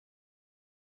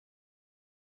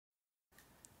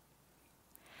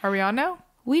Are we on now?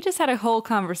 We just had a whole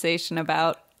conversation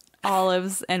about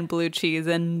olives and blue cheese,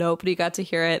 and nobody got to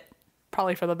hear it.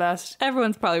 Probably for the best.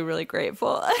 Everyone's probably really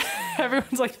grateful.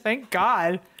 Everyone's like, thank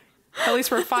God. At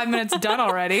least we're 5 minutes done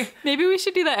already. Maybe we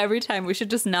should do that every time. We should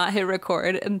just not hit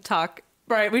record and talk.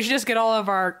 Right. We should just get all of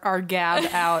our gab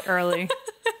out early.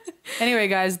 Anyway,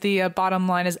 guys, the bottom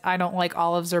line is I don't like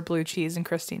olives or blue cheese, and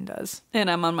Christine does. And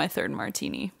I'm on my third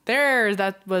martini.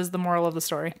 That was the moral of the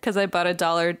story. Because I bought a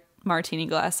 $1 martini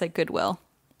glass at Goodwill.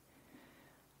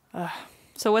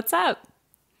 So what's up?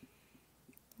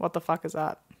 What the fuck is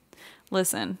that?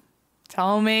 Listen.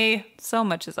 Tell me. So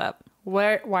much is up.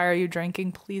 Why are you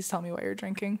drinking? Please tell me why you're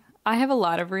drinking. I have a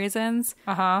lot of reasons.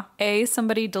 Uh-huh. A,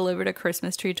 somebody delivered a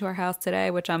Christmas tree to our house today,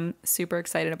 which I'm super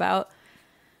excited about.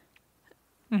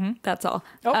 Mm-hmm. That's all.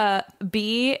 Oh.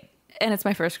 B, and it's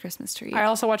my first Christmas tree. I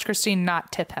also watched Christine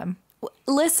not tip him.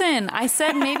 Listen, I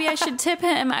said maybe I should tip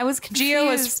him. I was confused. Gio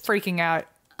was freaking out.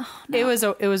 Oh, no.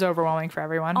 It was overwhelming for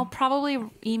everyone. I'll probably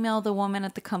email the woman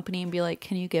at the company and be like,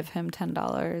 can you give him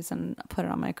 $10 and put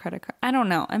it on my credit card? I don't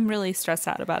know. I'm really stressed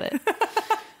out about it.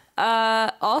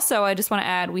 Also, I just want to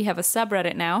add, we have a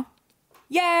subreddit now.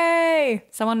 Yay!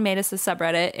 Someone made us a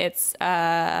subreddit. It's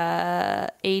ATWWD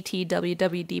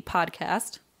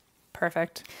podcast.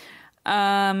 Perfect.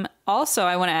 Also,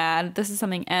 I want to add, this is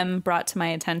something M brought to my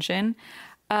attention.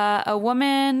 A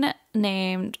woman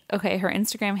named, her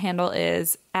Instagram handle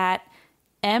is at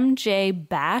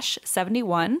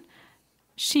MJBash71.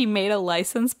 She made a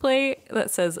license plate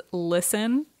that says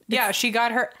listen. Yeah,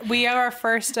 we have our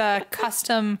first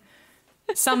custom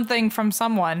something from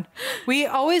someone. We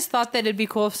always thought that it'd be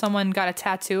cool if someone got a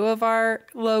tattoo of our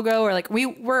logo, or like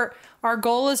our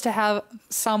goal is to have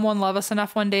someone love us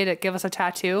enough one day to give us a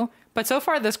tattoo. But so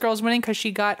far this girl's winning because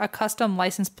she got a custom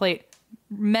license plate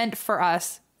meant for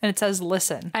us, and it says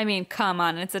listen. I mean, come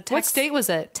on. It's a What state was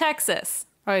it? Texas.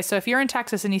 All right, so if you're in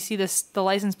Texas and you see the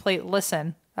license plate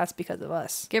listen, that's because of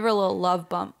us. Give her a little love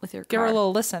bump with your car. Give her a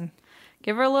little listen.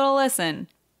 Give her a little listen.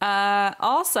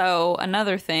 Also,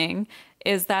 another thing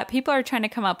is that people are trying to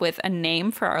come up with a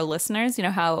name for our listeners. You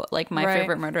know how, like, my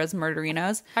favorite murder is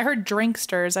Murderinos. I heard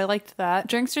Drinksters. I liked that.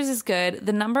 Drinksters is good.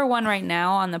 The number one right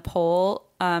now on the poll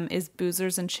is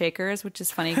Boozers and Shakers, which is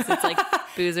funny because it's like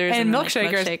boozers and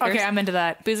milkshakers. Like, okay, I'm into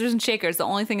that. Boozers and Shakers. The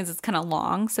only thing is it's kind of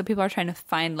long, so people are trying to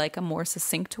find like a more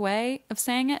succinct way of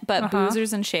saying it. But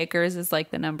Boozers and Shakers is like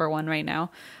the number one right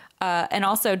now. And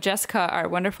also Jessica, our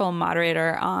wonderful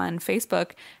moderator on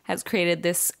Facebook, has created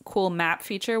this cool map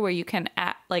feature where you can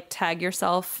tag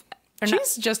yourself.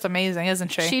 She's just amazing, isn't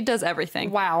she? She does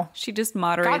everything. Wow. She just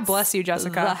moderates. God bless you,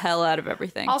 Jessica. The hell out of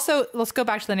everything. Also, let's go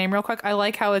back to the name real quick. I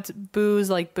like how it's booze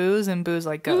like booze and booze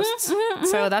like ghosts.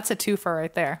 So that's a twofer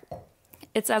right there.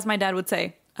 It's, as my dad would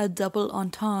say, a double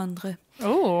entendre.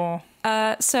 Ooh.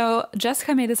 So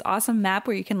Jessica made this awesome map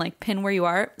where you can like pin where you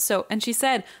are. And she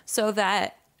said so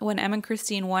that when Em and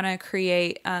Christine want to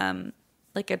create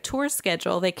like a tour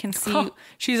schedule, they can see. Oh,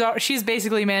 she's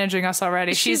basically managing us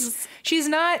already. She's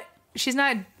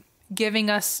not giving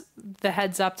us the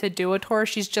heads up to do a tour.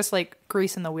 She's just like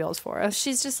greasing the wheels for us.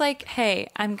 She's just like, hey,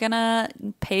 I'm gonna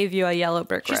pave you a yellow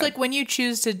brick road. She's like, when you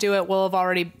choose to do it, we'll have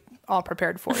already all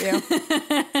prepared for you.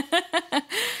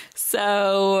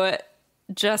 So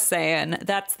just saying,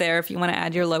 that's there if you want to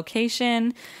add your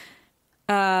location.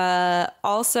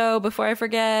 Also, before I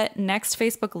forget, next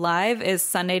Facebook Live is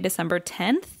Sunday, December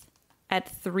 10th at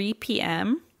 3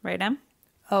 p.m. Right, Em?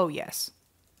 Oh, yes.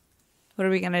 What are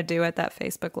we going to do at that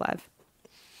Facebook Live?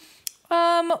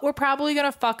 We're probably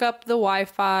going to fuck up the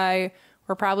Wi-Fi.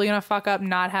 We're probably going to fuck up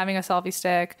not having a selfie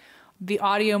stick. The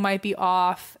audio might be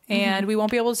off, and we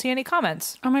won't be able to see any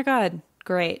comments. Oh my God.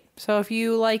 Great. So if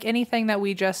you like anything that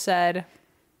we just said,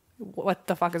 what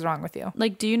the fuck is wrong with you?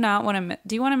 Like, do you want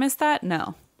to miss that?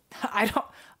 No.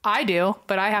 I do,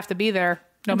 but I have to be there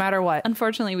no matter what.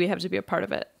 Unfortunately, we have to be a part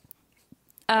of it.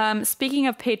 Speaking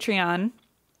of Patreon,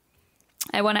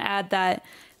 I want to add that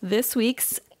this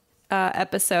week's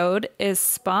episode is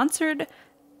sponsored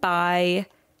by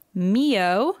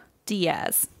Mio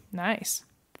Diaz. Nice.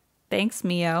 Thanks,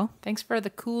 Mio. Thanks for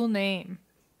the cool name.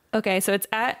 Okay, so it's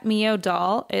at Mio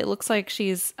Doll. It looks like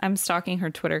I'm stalking her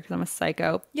Twitter because I'm a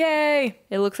psycho. Yay!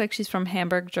 It looks like she's from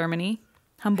Hamburg, Germany.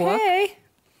 Hamburg. Hey!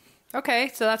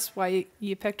 Okay, so that's why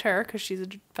you picked her, because she's a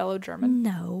fellow German.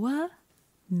 No,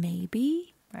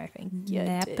 maybe. I think you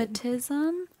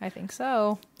Nepotism? did. I think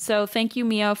so. So thank you,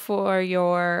 Mio, for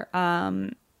your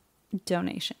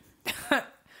donation.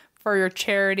 For your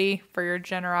charity, for your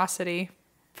generosity,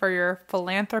 for your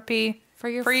philanthropy. For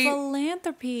your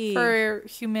philanthropy. For your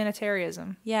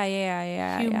humanitarianism.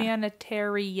 Yeah.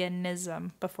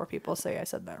 Humanitarianism, before people say I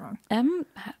said that wrong. Em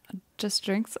just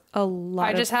drinks a lot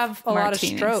I just have a lot of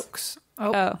strokes.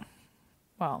 Oh.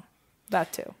 Well,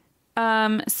 that too.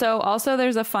 So also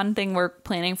there's a fun thing we're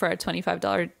planning for our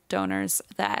 $25 donors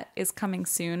that is coming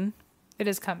soon. It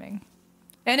is coming.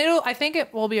 And I think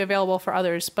it will be available for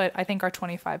others, but I think our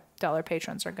 $25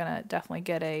 patrons are going to definitely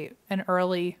get an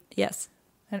early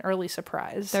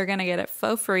surprise. They're going to get it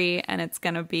for free, and it's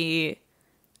going to be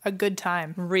a good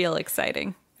time. Real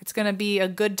exciting. It's going to be a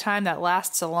good time that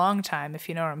lasts a long time, if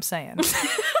you know what I'm saying.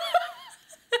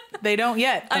 They don't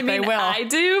yet, but they will. I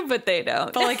do, but they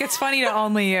don't. But like, it's funny to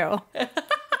only you,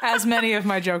 as many of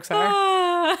my jokes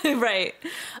are. Right.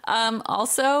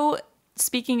 Also,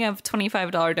 speaking of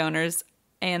 $25 donors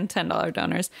and $10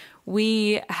 donors,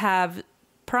 we have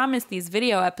promised these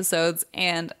video episodes,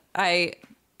 and I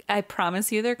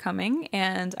promise you they're coming.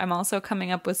 And I'm also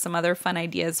coming up with some other fun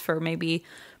ideas for maybe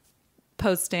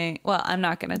posting. Well, I'm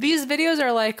not gonna. These videos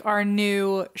are like our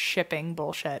new shipping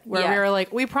bullshit, where we were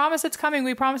like, we promise it's coming,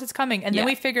 and then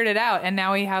we figured it out, and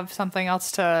now we have something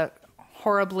else to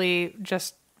horribly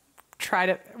just try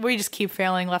to. We just keep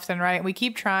failing left and right. We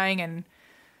keep trying, and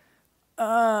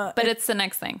but it's the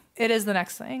next thing. It is the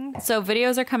next thing. So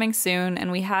videos are coming soon,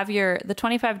 and we have the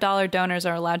 $25 donors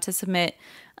are allowed to submit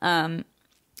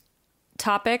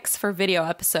topics for video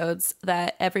episodes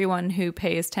that everyone who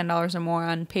pays $10 or more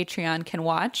on Patreon can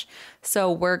watch.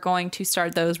 So we're going to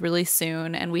start those really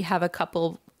soon, and we have a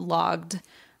couple logged.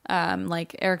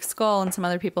 Like Eric Skull and some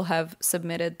other people have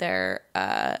submitted their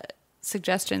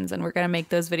suggestions, and we're going to make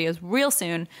those videos real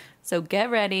soon. So get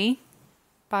ready.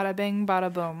 Bada bing,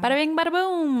 bada boom. Bada bing, bada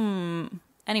boom.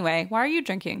 Anyway, why are you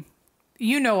drinking?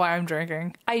 You know why I'm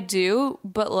drinking. I do,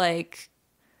 but like,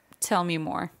 tell me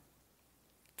more.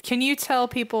 Can you tell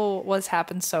people what's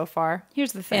happened so far?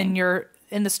 Here's the thing.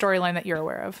 In the storyline that you're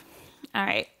aware of. All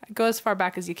right. Go as far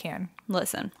back as you can.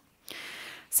 Listen.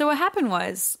 So what happened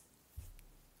was,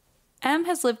 Em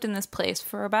has lived in this place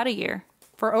for about a year.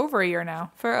 For over a year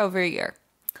now. For over a year.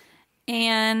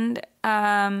 And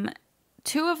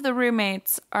two of the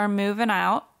roommates are moving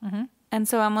out. Mm-hmm. And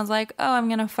so Em was like, oh, I'm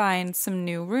going to find some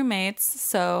new roommates.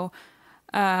 So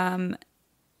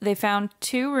they found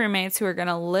two roommates who were going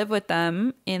to live with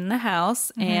them in the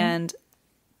house, and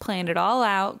planned it all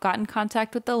out, got in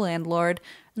contact with the landlord,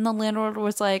 and the landlord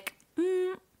was like,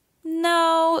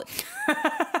 no,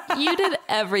 you did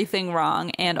everything wrong,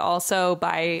 and also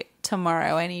by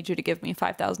tomorrow I need you to give me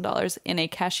 $5,000 in a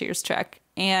cashier's check.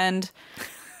 And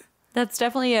that's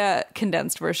definitely a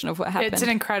condensed version of what happened. It's an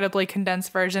incredibly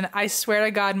condensed version. I swear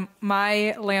to God,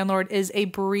 my landlord is a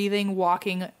breathing,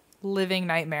 walking, living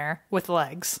nightmare with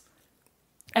legs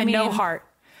and no heart.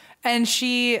 And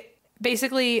she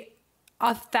basically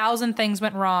 1,000 things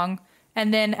went wrong.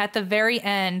 And then at the very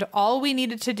end, all we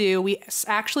needed to do, we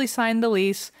actually signed the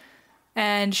lease,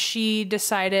 and she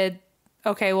decided,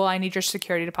 okay, well, I need your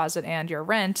security deposit and your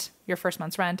rent, your first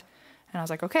month's rent. And I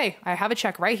was like, okay, I have a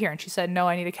check right here. And she said, no,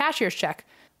 I need a cashier's check.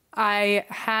 I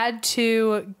had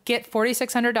to get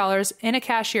 $4,600 in a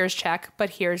cashier's check,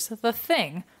 but here's the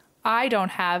thing. I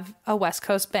don't have a West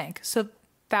Coast bank. So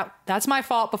that's my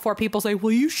fault before people say,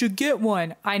 well, you should get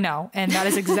one. I know. And that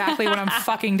is exactly what I'm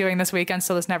fucking doing this weekend,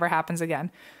 so this never happens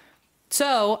again.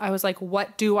 So I was like,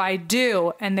 what do I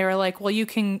do? And they were like, well, you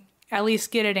can at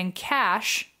least get it in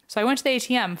cash. So I went to the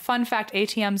ATM. Fun fact,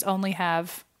 ATMs only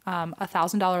have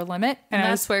 $1,000 limit. And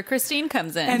that's where Christine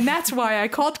comes in. And that's why I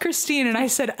called Christine and I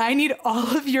said, I need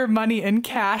all of your money in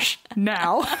cash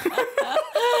now.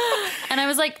 And I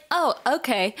was like, oh,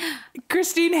 okay.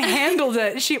 Christine handled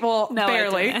it.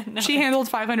 Barely. No. She handled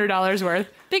 $500 worth.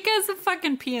 Because the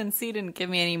fucking PNC didn't give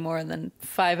me any more than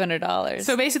 $500.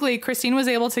 So basically, Christine was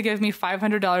able to give me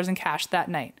 $500 in cash that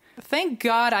night. Thank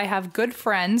God I have good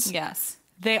friends. Yes.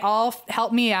 They all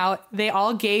helped me out. They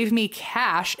all gave me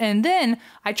cash. And then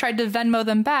I tried to Venmo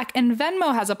them back. And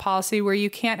Venmo has a policy where you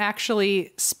can't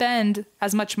actually spend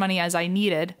as much money as I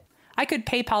needed. I could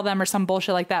PayPal them or some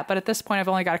bullshit like that. But at this point, I've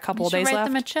only got a couple of days left. Write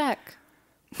them a check.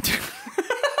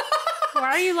 Why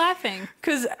are you laughing?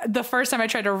 Because the first time I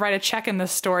tried to write a check in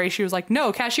this story, she was like,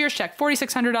 no, cashier's check,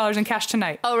 $4,600 in cash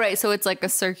tonight. Oh, right. So it's like a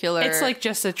circular. It's like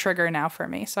just a trigger now for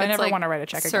me. So I never want to write a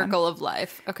check again. Circle of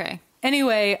life. Okay.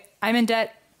 Anyway, I'm in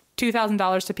debt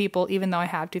 $2,000 to people, even though I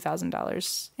have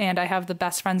 $2,000. And I have the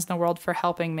best friends in the world for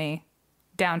helping me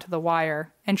down to the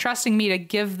wire and trusting me to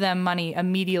give them money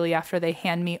immediately after they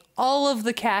hand me all of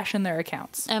the cash in their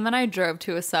accounts. Em and I drove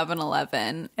to a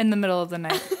 7-Eleven in the middle of the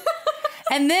night.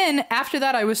 And then after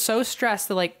that, I was so stressed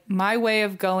that like my way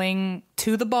of going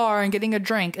to the bar and getting a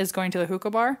drink is going to the hookah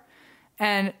bar.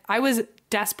 And I was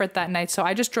desperate that night. So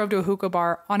I just drove to a hookah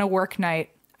bar on a work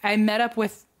night. I met up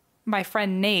with my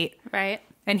friend Nate. Right.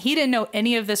 And he didn't know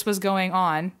any of this was going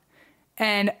on.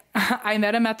 And I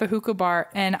met him at the hookah bar,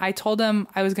 and I told him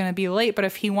I was going to be late, but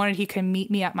if he wanted, he could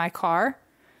meet me at my car.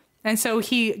 And so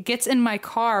he gets in my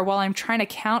car while I'm trying to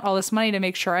count all this money to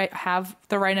make sure I have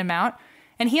the right amount.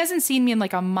 And he hasn't seen me in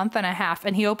like a month and a half.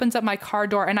 And he opens up my car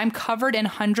door, and I'm covered in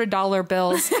 $100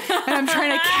 bills. And I'm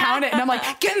trying to count it. And I'm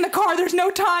like, get in the car. There's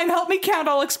no time. Help me count.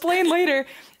 I'll explain later.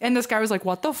 And this guy was like,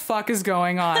 what the fuck is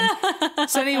going on?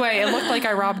 So anyway, it looked like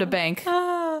I robbed a bank.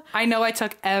 I know I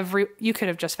took you could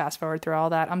have just fast forward through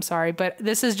all that. I'm sorry. But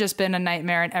this has just been a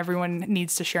nightmare, and everyone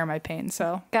needs to share my pain.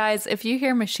 So guys, if you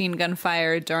hear machine gun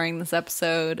fire during this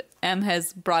episode, Em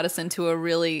has brought us into a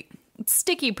really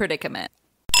sticky predicament.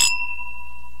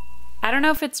 I don't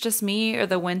know if it's just me or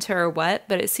the winter or what,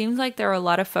 but it seems like there are a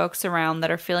lot of folks around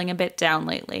that are feeling a bit down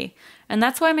lately. And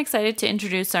that's why I'm excited to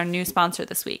introduce our new sponsor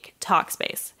this week,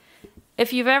 Talkspace.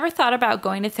 If you've ever thought about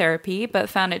going to therapy but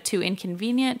found it too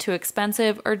inconvenient, too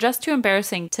expensive, or just too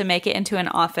embarrassing to make it into an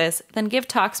office, then give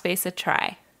Talkspace a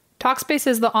try. Talkspace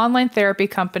is the online therapy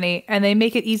company, and they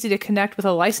make it easy to connect with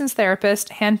a licensed therapist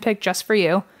handpicked just for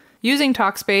you. Using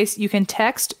Talkspace, you can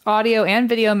text, audio, and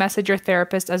video message your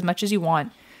therapist as much as you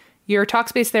want. Your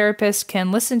Talkspace therapist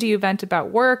can listen to you vent about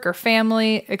work or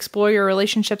family, explore your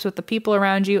relationships with the people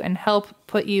around you, and help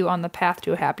put you on the path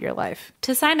to a happier life.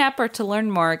 To sign up or to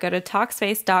learn more, go to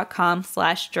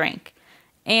Talkspace.com/drink.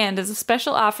 And as a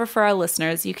special offer for our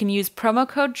listeners, you can use promo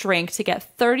code DRINK to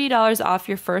get $30 off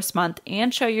your first month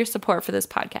and show your support for this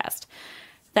podcast.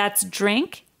 That's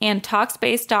DRINK and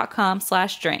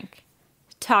Talkspace.com/drink.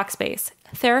 Talkspace,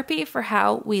 therapy for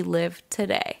how we live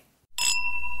today.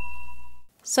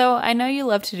 So I know you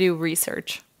love to do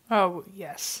research. Oh,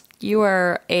 yes. You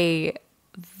are a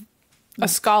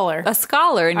scholar. A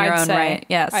scholar in your own right.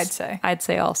 Yes. I'd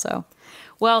say also.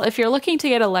 Well, if you're looking to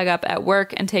get a leg up at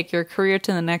work and take your career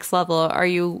to the next level, are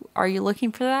you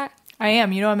looking for that? I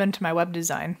am. You know, I'm into my web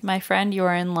design. My friend, you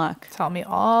are in luck. Tell me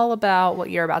all about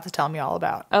what you're about to tell me all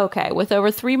about. Okay. With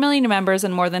over 3 million members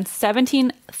and more than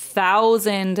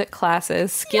 17,000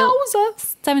 classes.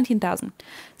 17,000.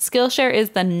 Skillshare is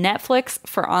the Netflix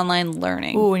for online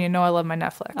learning. Ooh, and you know I love my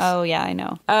Netflix. Oh, yeah, I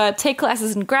know. Take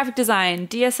classes in graphic design,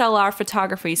 DSLR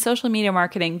photography, social media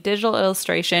marketing, digital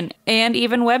illustration, and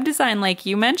even web design like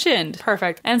you mentioned.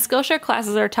 Perfect. And Skillshare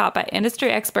classes are taught by industry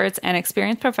experts and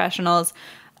experienced professionals,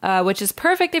 which is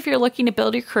perfect if you're looking to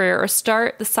build your career or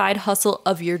start the side hustle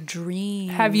of your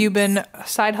dreams. Have you been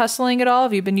side hustling at all?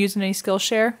 Have you been using any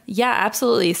Skillshare? Yeah,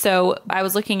 absolutely. So I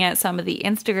was looking at some of the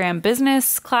Instagram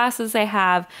business classes they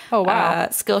have. Oh, wow.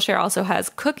 Skillshare also has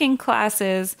cooking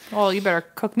classes. Well, you better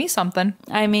cook me something.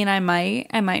 I mean, I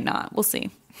might not. We'll see.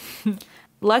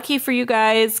 Lucky for you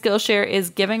guys, Skillshare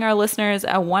is giving our listeners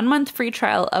a 1-month free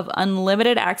trial of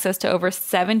unlimited access to over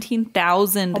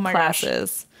 17,000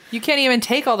 classes. Gosh. You can't even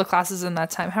take all the classes in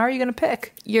that time. How are you going to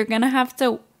pick? You're going to have to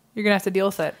deal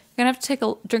with it. You're going to have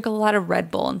to drink a lot of Red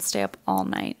Bull and stay up all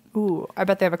night. Ooh, I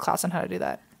bet they have a class on how to do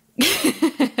that.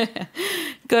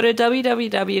 Go to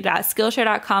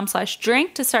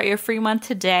www.skillshare.com/drink to start your free month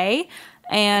today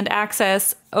and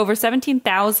access over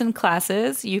 17,000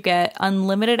 classes. You get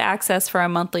unlimited access for a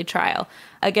monthly trial.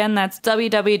 Again, that's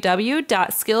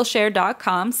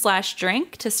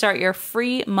www.skillshare.com/drink to start your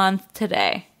free month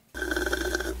today.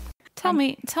 Tell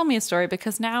me a story,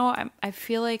 because now I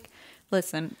feel like,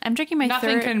 listen, I'm drinking my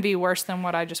Nothing can be worse than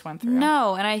what I just went through.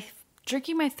 No, and I'm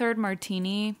drinking my third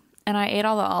martini, and I ate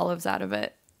all the olives out of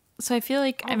it. So I feel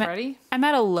like I'm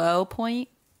at a low point.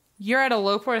 You're at a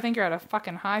low point? I think you're at a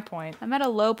fucking high point. I'm at a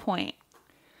low point.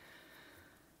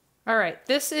 All right.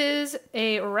 This is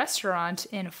a restaurant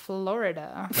in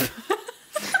Florida.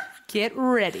 Get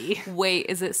ready. Wait,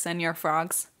 is it Señor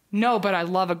Frog's? No, but I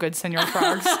love a good Señor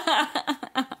Frog's.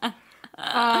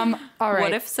 All right.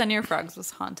 What if Señor Frog's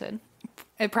was haunted?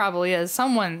 It probably is.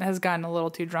 Someone has gotten a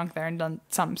little too drunk there and done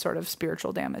some sort of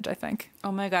spiritual damage, I think.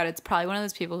 Oh my God, it's probably one of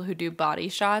those people who do body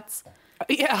shots.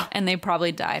 Yeah. And they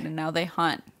probably died and now they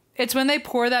haunt. It's when they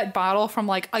pour that bottle from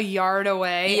like a yard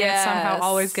away and it somehow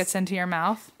always gets into your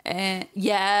mouth. And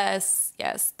yes.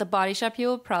 The body shop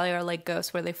people probably are like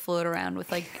ghosts where they float around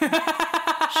with like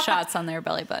shots on their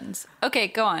belly buttons. Okay,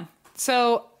 go on.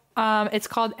 So it's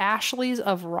called Ashley's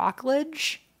of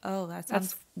Rockledge. Oh,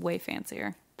 that's way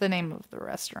fancier. The name of the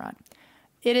restaurant.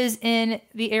 It is in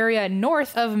the area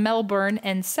north of Melbourne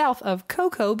and south of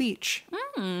Cocoa Beach.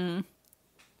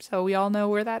 So we all know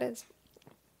where that is.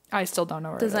 I still don't know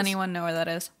where it is. Does anyone know where that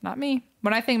is? Not me.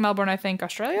 When I think Melbourne, I think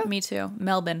Australia. Me too.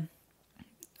 Melbourne.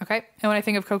 Okay. And when I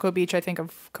think of Cocoa Beach, I think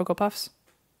of Cocoa Puffs.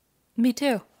 Me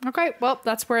too. Okay. Well,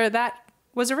 that's where that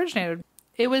was originated.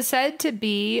 It was said to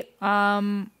be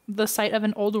the site of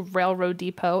an old railroad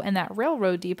depot, and that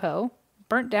railroad depot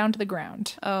burnt down to the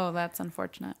ground. Oh, that's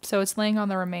unfortunate. So it's laying on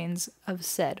the remains of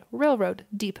said railroad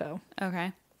depot.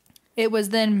 Okay. It was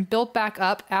then built back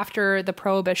up after the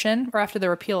Prohibition, or after the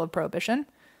repeal of Prohibition,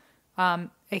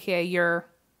 aka your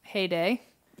heyday.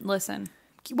 Listen.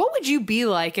 What would you be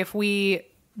like if we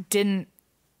didn't,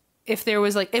 if there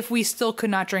was like, if we still could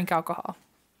not drink alcohol?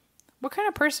 What kind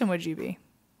of person would you be?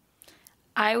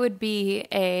 I would be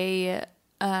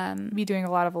Be doing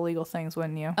a lot of illegal things,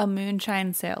 wouldn't you? a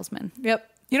moonshine salesman. Yep.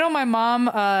 You know, my mom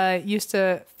used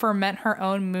to ferment her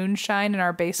own moonshine in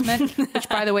our basement, which,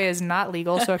 by the way, is not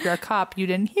legal. So if you're a cop, you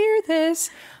didn't hear this.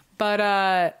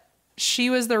 But she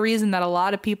was the reason that a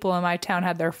lot of people in my town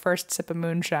had their first sip of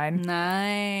moonshine.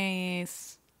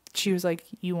 Nice. She was like,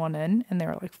 "You want in?" And they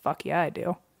were like, "Fuck yeah, I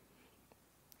do."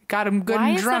 Got them good Why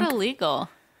and is drunk. that illegal?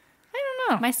 I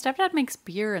don't know. My stepdad makes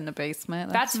beer in the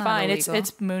basement. That's not fine. illegal.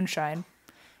 It's moonshine.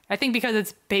 I think because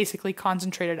it's basically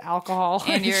concentrated alcohol.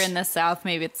 And you're in the South,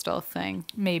 maybe it's still a thing.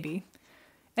 Maybe.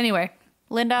 Anyway,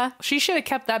 Linda? she should have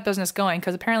kept that business going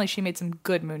because apparently she made some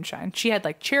good moonshine. She had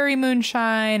like cherry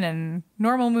moonshine and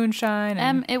normal moonshine.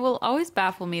 And It will always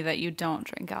baffle me that you don't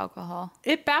drink alcohol.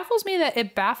 it baffles me that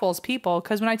it baffles people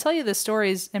because when I tell you the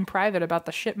stories in private about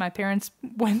the shit my parents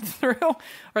went through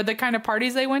or the kind of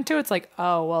parties they went to, it's like,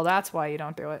 oh, well, that's why you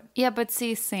don't do it. Yeah, but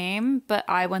see, same, but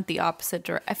I went the opposite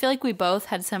direction. I feel like we both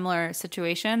had similar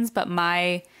situations, but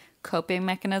my coping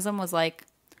mechanism was like,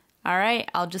 all right,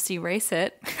 I'll just erase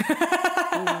it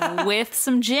with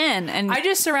some gin. And I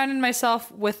just surrounded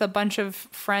myself with a bunch of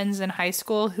friends in high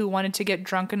school who wanted to get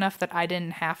drunk enough that I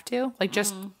didn't have to. Like,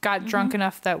 just got drunk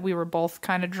enough that we were both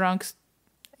kind of drunk.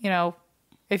 You know,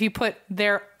 if you put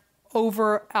their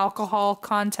over alcohol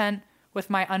content with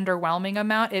my underwhelming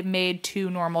amount, it made two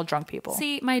normal drunk people.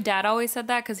 see, my dad always said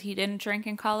that because he didn't drink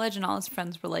in college and all his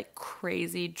friends were like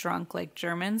crazy drunk like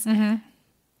Germans.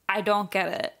 I don't get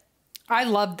it. I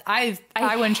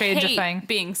wouldn't change a hate thing.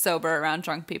 being sober around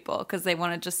drunk people because they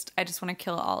want to I just want to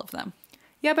kill all of them.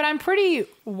 Yeah, but I'm pretty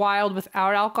wild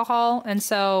without alcohol. And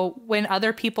so when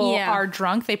other people Yeah. are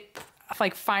drunk, they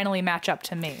like finally match up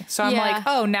to me. So I'm Yeah. like,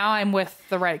 oh, now I'm with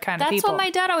the right kind of That's people. what my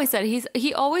dad always said.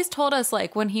 He always told us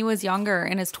like when he was younger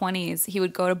in his 20s, he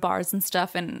would go to bars and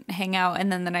stuff and hang out. And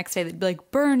then the next day they'd be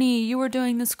like, Bernie, you were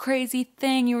doing this crazy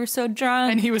thing. You were so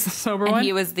drunk. And he was the sober And one.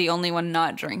 he was the only one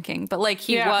not drinking. But like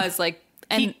he Yeah. was like,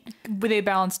 and they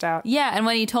balanced out. yeah. And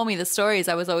when he told me the stories,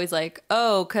 I was always like,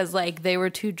 oh, because like they were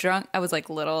too drunk. I was like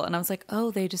little and I was like,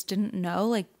 oh, they just didn't know.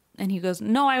 Like, and he goes,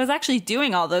 no, I was actually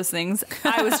doing all those things.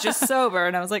 I was just sober.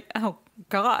 And I was like, oh,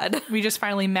 God. We just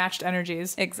finally matched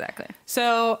energies. Exactly.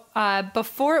 So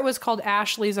before it was called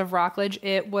Ashley's of Rockledge,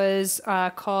 it was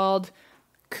called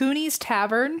Cooney's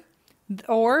Tavern,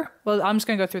 or, well, I'm just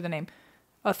going to go through the name,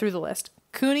 through the list.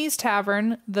 Cooney's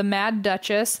Tavern, the Mad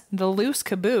Duchess, the Loose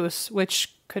Caboose,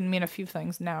 which could mean a few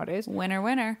things nowadays. Winner,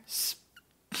 winner.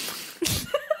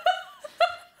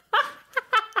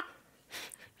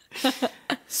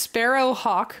 Sparrow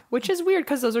Hawk, which is weird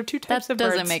because those are two types That of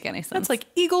birds. doesn't make any sense. That's like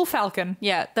Eagle Falcon.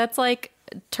 Yeah, that's like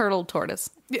turtle tortoise.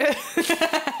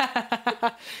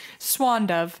 Swan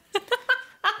Dove.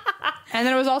 And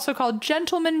then it was also called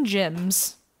Gentleman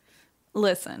Jim's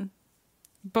Listen,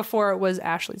 before it was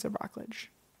Ashley's of Rockledge.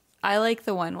 I like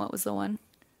the one. What was the one?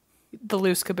 The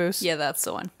Loose Caboose. Yeah, that's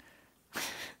the one.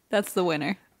 That's the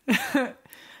winner.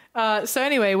 So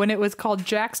anyway, when it was called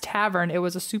Jack's Tavern, it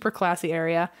was a super classy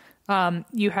area.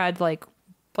 You had like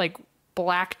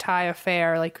black tie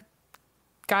affair. Like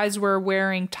guys were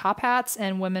wearing top hats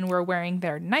and women were wearing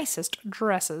their nicest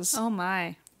dresses. Oh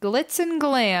my. Glitz and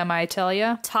glam, I tell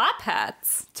ya. Top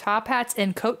hats. Top hats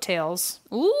and coattails.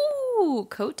 Ooh,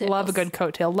 coattails. Love a good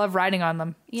coattail. Love riding on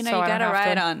them. You know, So you I don't gotta have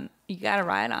ride to- on. You gotta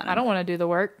ride on. I don't want to do the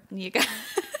work. You got.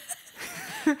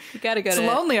 You gotta go It's to.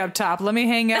 lonely up top. Let me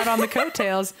hang out on the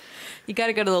coattails. You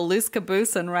gotta go to the Loose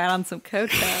Caboose and ride on some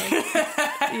coattails.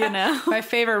 You know. My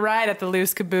favorite ride at the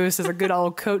Loose Caboose is a good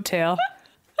old coattail.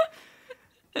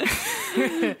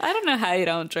 I don't know how you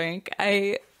don't drink.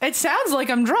 It sounds like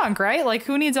I'm drunk, right? Like,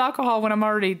 who needs alcohol when I'm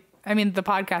already... I mean, the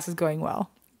podcast is going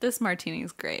well. This martini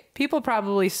is great. People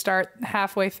probably start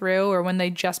halfway through or when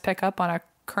they just pick up on a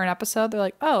current episode, they're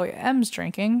like, oh, M's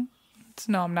drinking.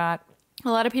 So, no, I'm not. A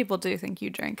lot of people do think you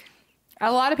drink.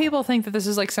 A lot of people think that this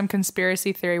is like some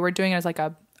conspiracy theory. We're doing it as like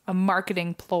a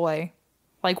marketing ploy.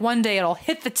 Like, one day it'll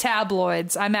hit the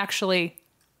tabloids. I'm actually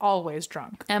always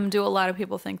drunk. Do a lot of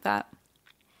people think that?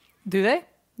 Do they?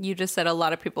 You just said a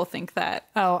lot of people think that.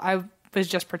 Oh, I was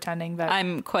just pretending that.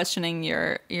 I'm questioning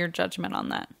your judgment on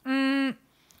that.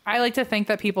 I like to think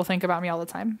that people think about me all the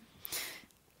time.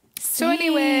 So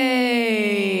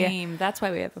anyway, that's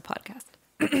why we have a podcast.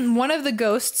 One of the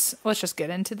ghosts, let's just get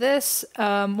into this.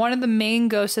 One of the main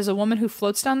ghosts is a woman who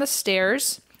floats down the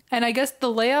stairs. And I guess the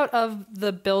layout of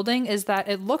the building is that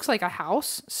it looks like a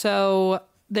house. So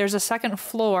there's a second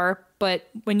floor, but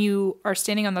when you are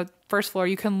standing on the first floor,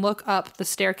 you can look up the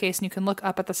staircase and you can look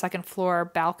up at the second floor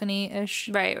balcony-ish.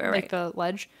 Right. Like the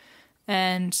ledge.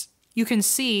 And you can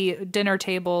see dinner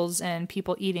tables and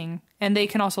people eating. And they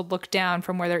can also look down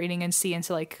from where they're eating and see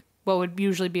into like what would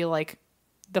usually be like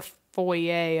the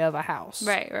foyer of a house.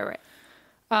 Right.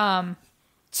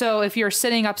 So if you're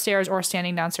sitting upstairs or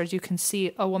standing downstairs, you can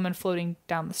see a woman floating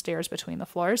down the stairs between the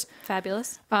floors.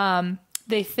 Fabulous.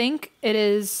 They think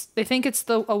it's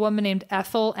a woman named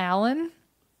Ethel Allen,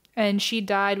 and she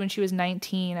died when she was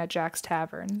 19 at Jack's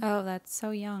Tavern. Oh, that's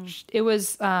so young. It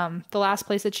was the last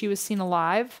place that she was seen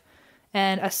alive,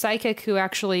 and a psychic who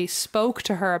actually spoke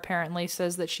to her apparently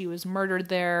says that she was murdered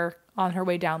there on her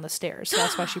way down the stairs. So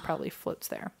that's why she probably floats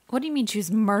there. What do you mean she was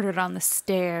murdered on the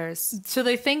stairs? So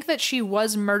they think that she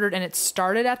was murdered and it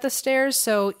started at the stairs.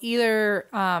 So either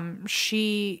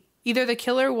the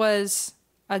killer was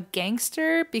a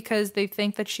gangster because they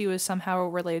think that she was somehow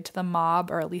related to the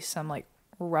mob, or at least some like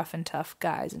rough and tough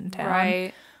guys in town.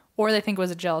 Right. Or they think it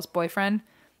was a jealous boyfriend.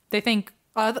 They think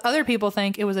other people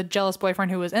think it was a jealous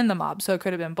boyfriend who was in the mob. So it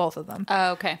could have been both of them.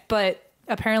 Oh, okay. But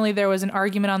apparently there was an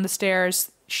argument on the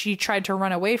stairs. She tried to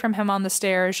run away from him on the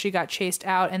stairs. She got chased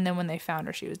out. And then when they found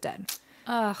her, she was dead.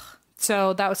 Ugh.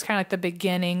 So that was kind of like the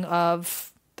beginning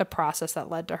of the process that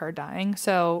led to her dying.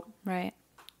 So Right.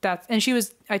 I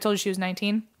told you she was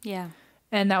 19. Yeah.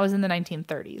 And that was in the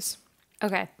 1930s.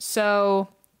 Okay. So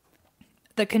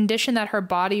the condition that her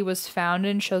body was found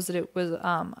in shows that it was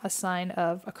a sign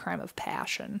of a crime of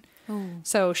passion. Ooh.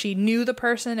 So she knew the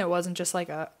person. It wasn't just like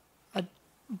a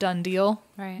done deal.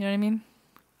 Right. You know what I mean?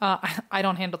 I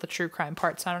don't handle the true crime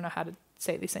part, so I don't know how to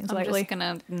say these things lightly. I'm just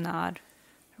gonna nod.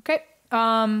 Okay.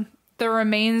 The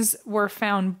remains were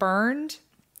found burned,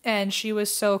 and she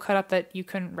was so cut up that you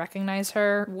couldn't recognize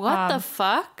her. What the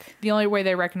fuck? The only way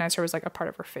they recognized her was like a part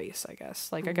of her face, I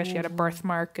guess. Like I guess she had a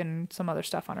birthmark and some other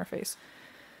stuff on her face.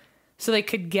 So they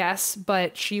could guess,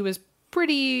 but she was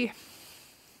pretty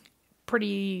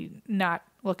not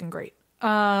looking great.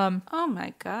 Oh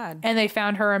my God. And they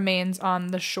found her remains on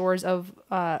the shores of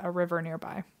a river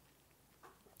nearby.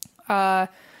 A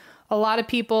lot of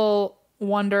people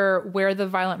wonder where the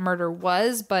violent murder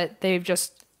was, but it's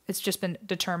just been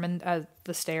determined as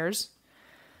the stairs.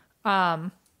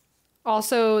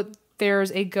 Also,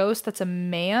 there's a ghost that's a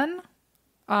man.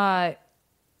 So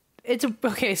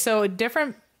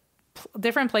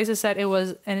different places said it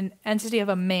was an entity of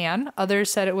a man.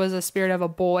 Others said it was a spirit of a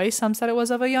boy. Some said it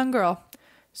was of a young girl.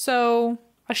 So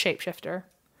a shapeshifter.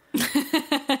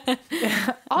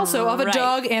 Also of a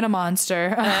dog and a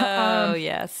monster. Oh,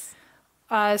 yes.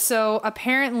 So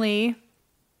apparently,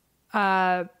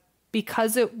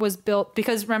 because it was built,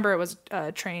 because remember it was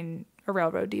a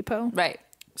railroad depot. Right.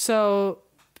 So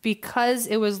because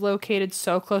it was located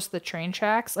so close to the train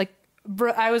tracks, like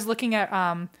I was looking at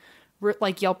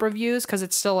like Yelp reviews because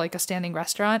it's still like a standing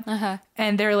restaurant,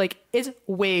 and they're like, it's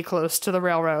way close to the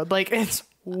railroad. Like it's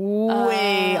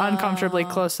way uncomfortably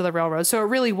close to the railroad. So it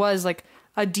really was like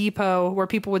a depot where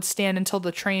people would stand until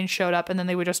the train showed up, and then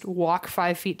they would just walk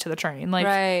 5 feet to the train. Like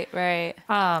right.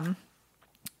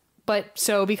 But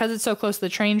so because it's so close to the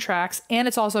train tracks and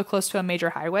it's also close to a major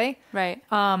highway, Right.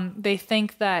 They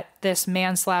think that this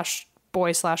man /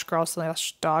 boy / girl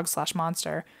 / dog /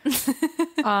 monster,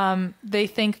 they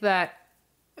think that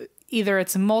either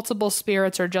it's multiple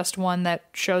spirits or just one that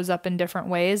shows up in different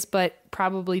ways, but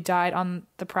probably died on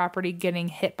the property getting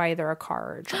hit by either a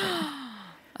car or a train.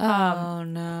 Oh,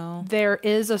 no. There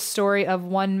is a story of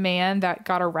one man that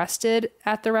got arrested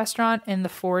at the restaurant in the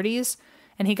 40s,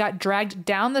 and he got dragged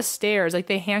down the stairs. Like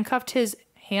they handcuffed his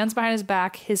hands behind his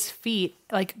back, his feet,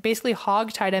 like basically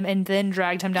hog-tied him, and then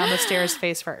dragged him down the stairs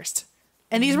face first.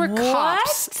 And these were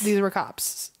cops. These were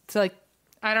cops. So like,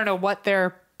 I don't know what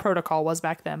their protocol was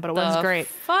back then, but it was great.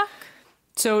 Fuck.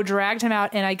 So dragged him out,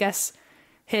 and I guess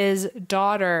his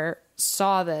daughter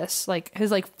saw this. Like his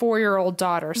 4-year-old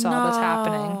daughter saw this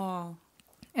happening,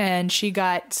 and she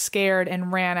got scared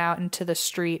and ran out into the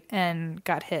street and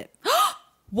got hit.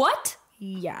 What?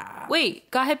 Yeah.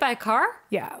 Wait, got hit by a car?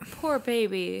 Yeah. Poor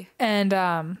baby. And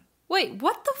Wait,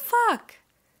 what the fuck?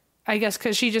 I guess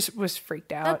because she just was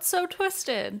freaked out. That's so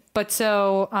twisted. But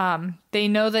so they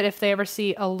know that if they ever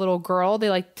see a little girl, they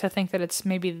like to think that it's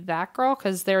maybe that girl,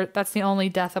 because that's the only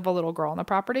death of a little girl on the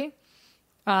property.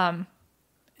 And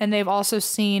they've also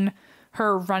seen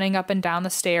her running up and down the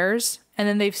stairs, and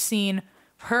then they've seen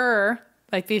her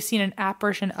like they've seen an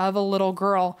apparition of a little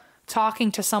girl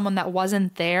talking to someone that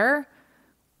wasn't there,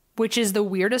 which is the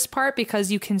weirdest part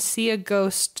because you can see a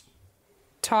ghost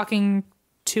talking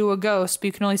to a ghost, but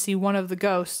you can only see one of the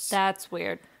ghosts. That's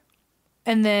weird.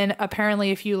 And then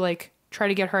apparently if you like try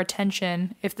to get her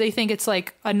attention, if they think it's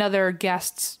like another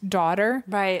guest's daughter,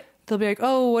 right, they'll be like,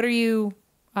 oh, what are you,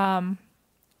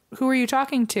 who are you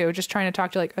talking to? Just trying to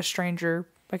talk to like a stranger,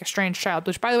 like a strange child,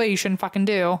 which by the way, you shouldn't fucking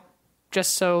do.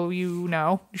 Just so you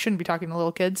know, you shouldn't be talking to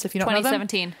little kids if you don't know them.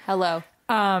 2017. Hello.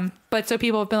 But so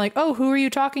people have been like, oh, who are you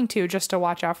talking to? Just to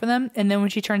watch out for them. And then when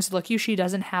she turns to look at you, she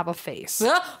doesn't have a face.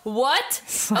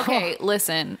 What? Okay,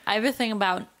 listen. I have a thing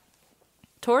about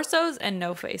torsos and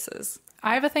no faces.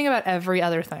 I have a thing about every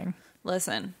other thing.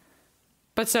 Listen.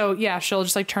 But so, yeah, she'll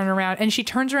just like turn around. And she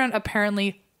turns around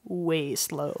apparently way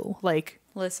slow. Like,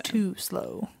 listen, too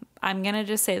slow. I'm going to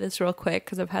just say this real quick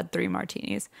because I've had 3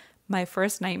 martinis. My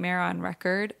first nightmare on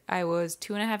record, I was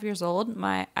 2.5 years old.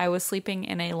 I was sleeping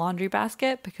in a laundry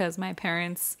basket because my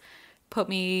parents put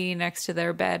me next to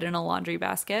their bed in a laundry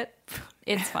basket.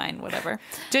 It's fine, whatever.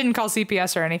 Didn't call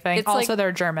CPS or anything. It's also, like,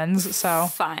 they're Germans, so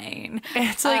fine.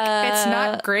 It's like it's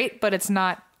not great, but it's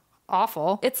not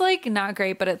awful. It's like not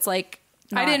great, but it's like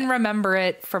I didn't remember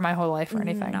it for my whole life or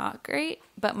anything. Not great,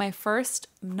 but my first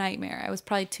nightmare, I was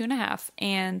probably 2.5,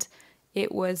 and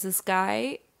it was this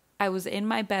guy. I was in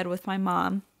my bed with my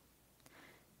mom,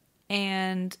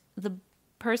 and the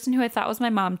person who I thought was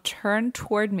my mom turned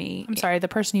toward me. I'm sorry, the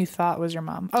person you thought was your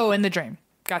mom. Oh, in the dream.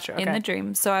 Gotcha. Okay. In the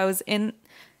dream. So I was in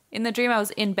the dream, I was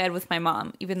in bed with my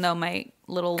mom, even though my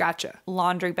little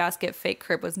laundry basket fake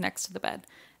crib was next to the bed.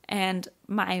 And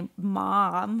my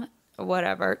mom,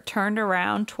 whatever, turned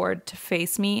around to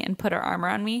face me and put her arm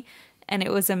around me. And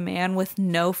it was a man with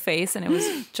no face, and it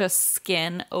was just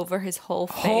skin over his whole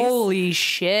face. Holy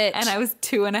shit. And I was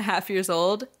 2.5 years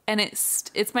old, and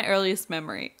it's my earliest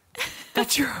memory.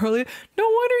 That's your early... No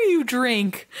wonder you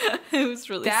drink. It was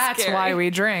really That's scary. why we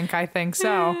drink, I think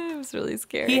so. It was really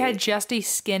scary. He had just a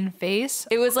skin face.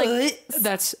 It was like...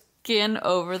 That's... Skin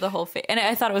over the whole face. And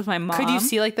I thought it was my mom. Could you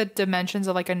see like the dimensions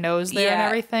of like a nose there and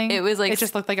everything? It was like... It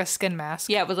just looked like a skin mask.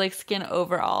 Yeah, it was like skin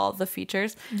over all the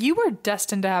features. You were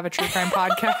destined to have a true crime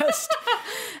podcast.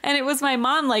 And it was my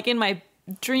mom, like in my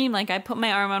dream, like I put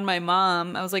my arm on my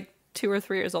mom. I was like 2 or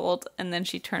 3 years old. And then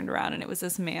she turned around and it was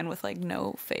this man with like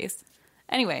no face.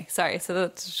 Anyway, sorry. So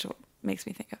that's what makes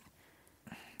me think of.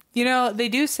 You know, they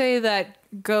do say that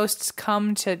ghosts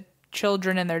come to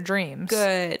children in their dreams.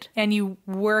 Good. And you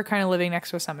were kind of living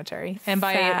next to a cemetery. And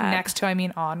by next to, I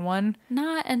mean on one.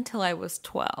 Not until I was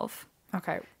 12.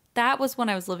 Okay. That was when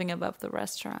I was living above the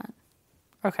restaurant.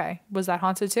 Okay. Was that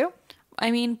haunted too?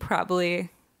 I mean, probably.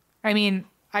 I mean,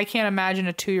 I can't imagine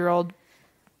a 2-year-old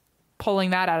pulling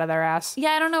that out of their ass.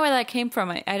 Yeah, I don't know where that came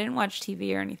from. I didn't watch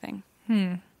TV or anything.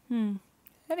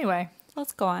 Anyway.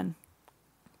 Let's go on.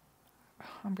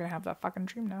 I'm going to have that fucking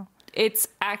dream now. It's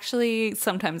actually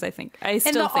sometimes I think I still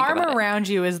and the think arm about around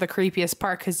you is the creepiest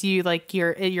part because you like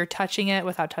you're touching it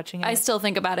without touching it. I still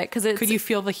think about it because could you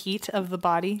feel the heat of the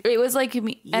body? It was like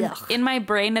me, and in my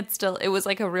brain it was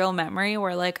like a real memory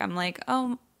where like I'm like,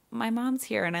 oh, my mom's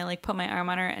here, and I like put my arm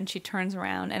on her and she turns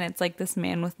around and it's like this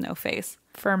man with no face.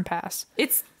 Firm pass.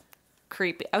 It's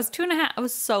creepy. I was 2.5. I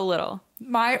was so little.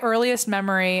 My earliest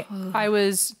memory, I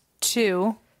was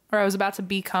 2. Or I was about to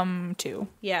become 2.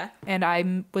 Yeah. And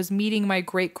I was meeting my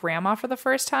great grandma for the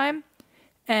first time.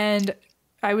 And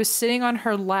I was sitting on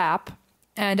her lap.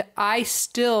 And I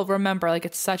still remember, like,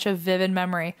 it's such a vivid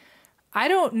memory. I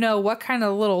don't know what kind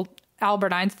of little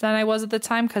Albert Einstein I was at the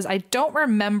time, because I don't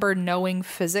remember knowing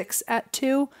physics at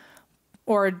 2.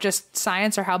 Or just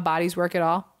science or how bodies work at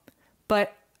all.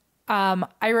 But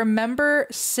I remember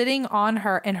sitting on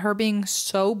her and her being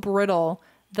so brittle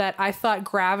that I thought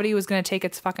gravity was going to take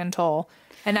its fucking toll.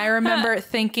 And I remember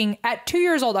thinking, at 2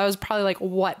 years old, I was probably like,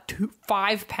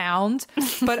 5 pounds?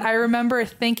 But I remember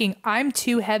thinking, I'm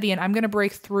too heavy and I'm going to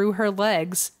break through her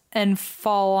legs and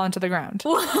fall onto the ground.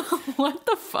 What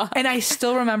the fuck? And I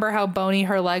still remember how bony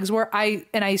her legs were. I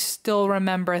still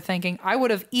remember thinking, I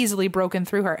would have easily broken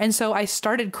through her. And so I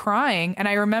started crying. And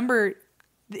I remember,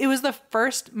 it was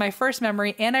my first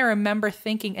memory. And I remember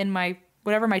thinking in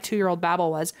whatever my 2-year-old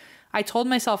babble was, I told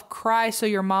myself, cry so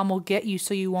your mom will get you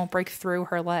so you won't break through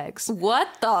her legs.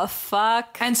 What the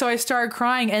fuck? And so I started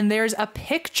crying, and there's a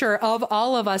picture of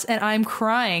all of us, and I'm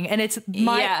crying. And it's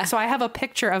so I have a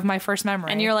picture of my first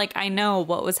memory. And you're like, I know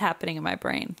what was happening in my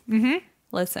brain. Mm-hmm.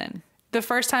 Listen. The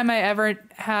first time I ever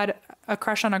had a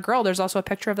crush on a girl, there's also a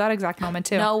picture of that exact moment,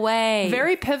 too. No way.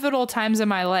 Very pivotal times in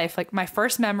my life. Like, my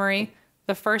first memory,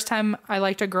 the first time I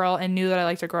liked a girl and knew that I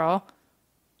liked a girl,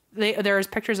 there's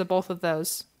pictures of both of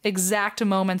those. exact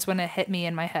moments when it hit me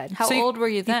in my head. How old were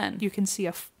you then? You can see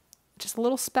just a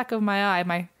little speck of my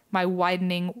eye, my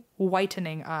whitening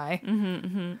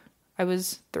eye. I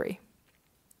was 3.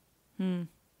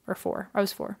 Or 4. I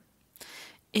was 4.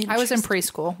 I was in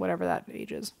preschool, whatever that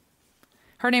age is.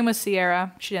 Her name was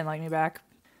Sierra. She didn't like me back.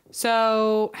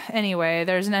 So anyway,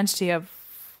 there's an entity of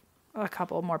a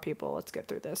couple more people. Let's get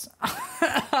through this.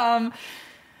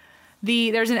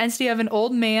 There's an entity of an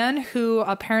old man who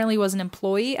apparently was an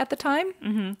employee at the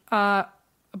time,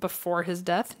 before his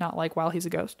death, not like while he's a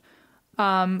ghost.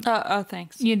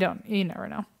 Thanks. You never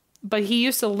know. But he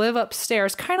used to live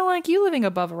upstairs, kind of like you living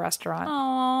above a restaurant.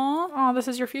 Aww. Oh, this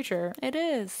is your future. It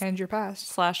is. And your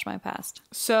past. / my past.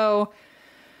 So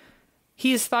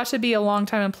he's thought to be a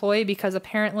longtime employee because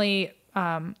apparently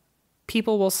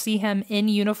people will see him in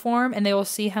uniform and they will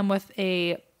see him with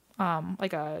a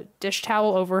like a dish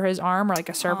towel over his arm or like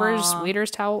a server's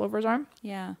waiter's towel over his arm.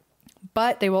 Yeah.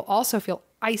 But they will also feel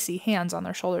icy hands on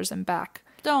their shoulders and back.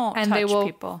 Don't touch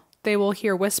people. They will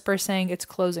hear whispers saying it's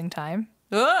closing time.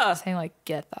 Ugh. Saying like,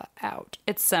 get that out.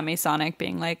 It's semisonic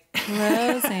being like,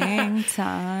 closing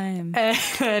time.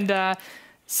 And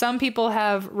some people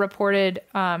have reported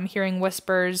hearing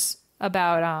whispers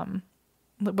about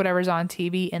whatever's on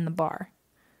TV in the bar.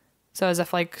 So as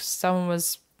if like someone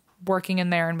was working in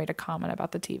there and made a comment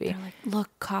about the TV. They're like, look,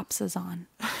 Cops is on.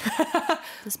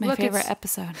 This is my favorite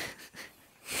episode.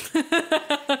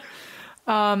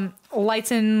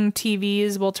 Lights and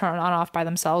TVs will turn on off by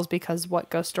themselves because what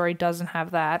ghost story doesn't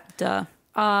have that? Duh.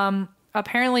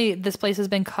 Apparently this place has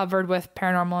been covered with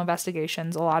paranormal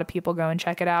investigations. A lot of people go and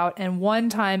check it out. And one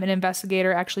time an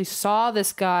investigator actually saw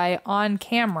this guy on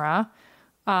camera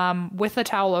with a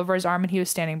towel over his arm and he was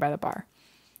standing by the bar.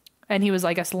 And he was,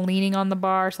 I guess, leaning on the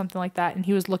bar or something like that. And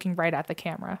he was looking right at the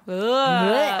camera.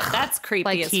 Ugh, that's creepy.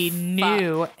 Like as he fuck.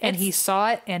 knew and he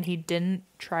saw it and he didn't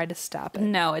try to stop it.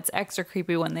 No, it's extra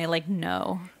creepy when they like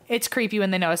know. It's creepy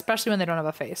when they know, especially when they don't have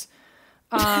a face.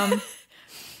 I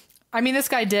mean, this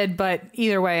guy did, but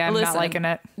either way, I'm not liking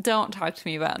it. Don't talk to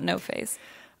me about no face.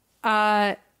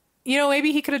 You know,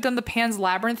 maybe he could have done the Pan's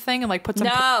Labyrinth thing and like put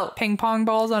some ping pong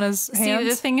balls on his hands. See,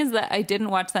 the thing is that I didn't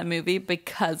watch that movie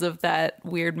because of that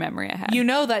weird memory I had. You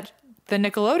know that the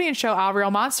Nickelodeon show,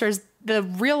 lRL Monsters, the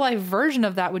real life version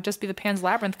of that would just be the Pan's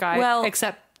Labyrinth guy,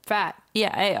 except fat.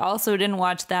 Yeah, I also didn't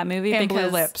watch that movie and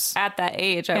because blue lips. At that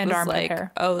age I was like,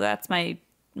 hair. Oh, that's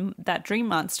that dream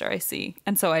monster I see.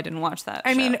 And so I didn't watch that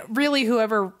show. Mean, really,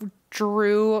 whoever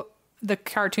drew the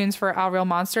cartoons for lRL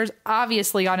Monsters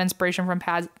obviously got inspiration from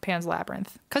Pan's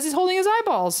Labyrinth because he's holding his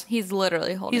eyeballs. He's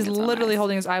literally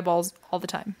holding his eyeballs all the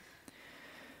time.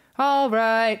 All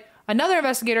right. Another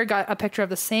investigator got a picture of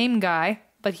the same guy,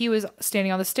 but he was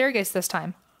standing on the staircase this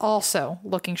time, also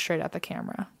looking straight at the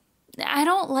camera. I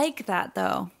don't like that,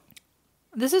 though.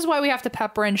 This is why we have to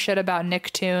pepper in shit about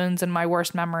Nicktoons and my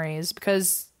worst memories,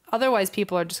 because otherwise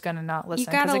people are just going to not listen.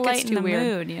 You gotta it gets lighten too the weird.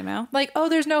 mood, you know? Like, oh,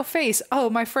 there's no face. Oh,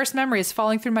 my first memory is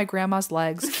falling through my grandma's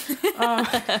legs.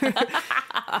 There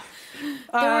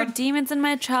were demons in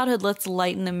my childhood. Let's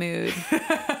lighten the mood.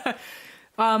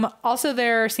 Also,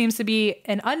 there seems to be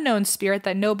an unknown spirit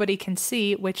that nobody can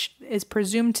see, which is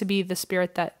presumed to be the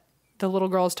spirit that the little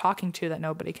girl is talking to that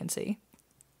nobody can see.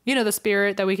 You know, the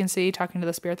spirit that we can see talking to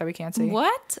the spirit that we can't see.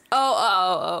 What?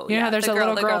 Oh. You know how there's a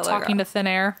little girl talking to thin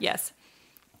air? Yes.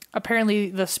 Apparently,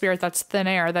 the spirit that's thin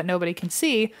air that nobody can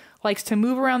see likes to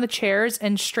move around the chairs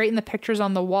and straighten the pictures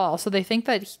on the wall. So they think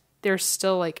that they're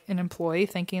still like an employee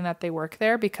thinking that they work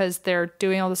there because they're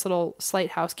doing all this little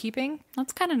slight housekeeping.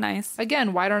 That's kind of nice.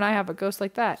 Again, why don't I have a ghost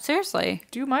like that? Seriously.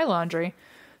 Do my laundry.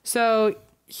 So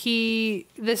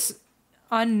this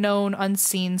unknown,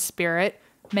 unseen spirit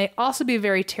may also be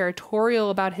very territorial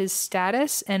about his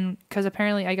status, and because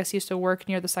apparently I guess he used to work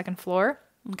near the second floor.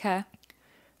 Okay.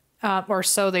 Or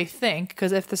so they think,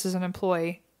 because if this is an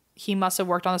employee, he must have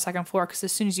worked on the second floor, because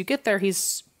as soon as you get there,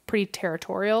 he's pretty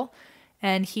territorial,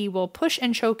 and he will push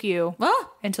and choke you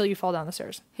until you fall down the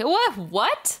stairs.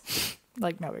 What?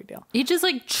 Like, no big deal. He just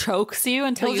like chokes you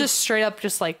until he'll just straight up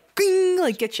just like, bing,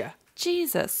 like get you.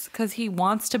 Jesus, because he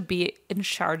wants to be in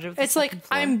charge of the It's like,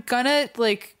 floor. I'm gonna,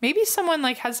 like, maybe someone,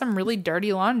 like, had some really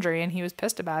dirty laundry and he was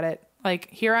pissed about it. Like,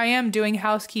 here I am doing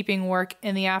housekeeping work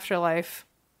in the afterlife.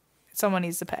 Someone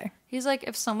needs to pay. He's like,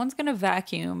 if someone's gonna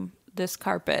vacuum this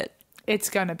carpet,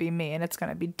 it's gonna be me, and it's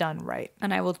gonna be done right.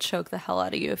 And I will choke the hell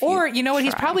out of you if you know what?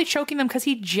 He's probably choking them because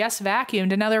he just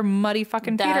vacuumed, and now their muddy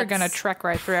fucking feet are gonna trek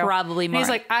right through. Probably more. And he's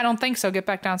like, I don't think so. Get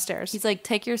back downstairs. He's like,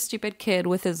 take your stupid kid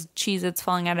with his Cheez-Its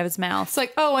falling out of his mouth. It's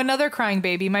like, oh, another crying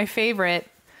baby, my favorite.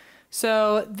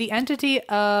 So the entity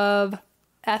of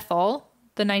Ethel,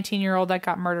 the 19-year-old that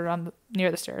got murdered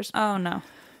near the stairs. Oh no.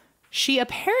 She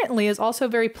apparently is also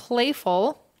very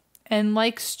playful and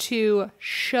likes to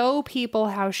show people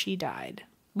how she died.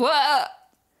 What?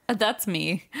 That's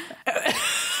me.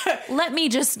 Let me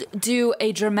just do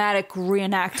a dramatic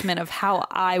reenactment of how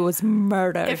I was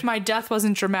murdered. If my death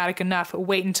wasn't dramatic enough,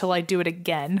 wait until I do it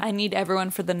again. I need everyone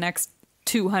for the next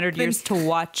 200 years to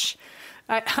watch.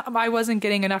 I wasn't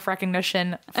getting enough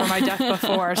recognition for my death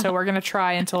before, so we're going to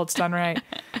try until it's done right.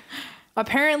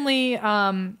 Apparently,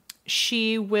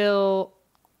 she will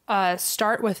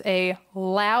start with a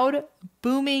loud,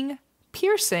 booming,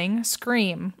 piercing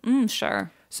scream.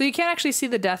 Sure. So you can't actually see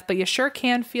the death, but you sure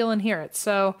can feel and hear it.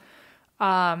 So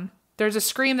there's a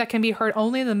scream that can be heard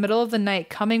only in the middle of the night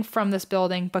coming from this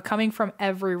building, but coming from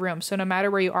every room. So no matter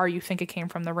where you are, you think it came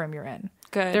from the room you're in.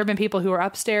 Good. There have been people who were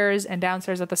upstairs and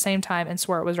downstairs at the same time and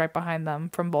swore it was right behind them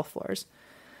from both floors.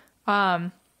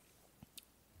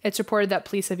 It's reported that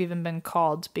police have even been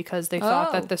called because they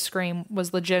thought that the scream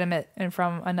was legitimate and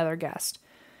from another guest.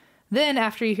 Then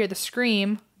after you hear the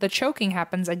scream, the choking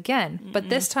happens again. But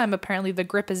this time, apparently, the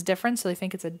grip is different, so they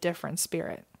think it's a different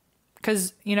spirit.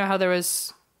 Because you know how there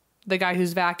was the guy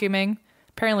who's vacuuming?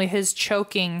 Apparently, his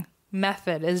choking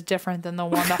method is different than the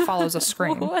one that follows a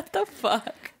scream. What the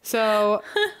fuck? So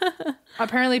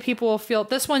apparently people will feel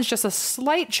this one's just a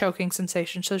slight choking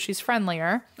sensation, so she's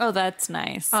friendlier. Oh, that's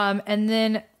nice. And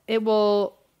then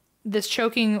this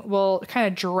choking will kind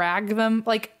of drag them.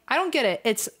 Like, I don't get it.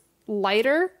 It's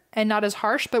lighter and not as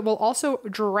harsh, but will also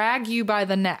drag you by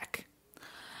the neck.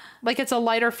 Like, it's a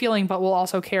lighter feeling, but will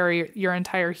also carry your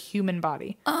entire human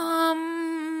body.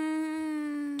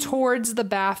 Towards the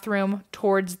bathroom,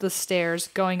 towards the stairs,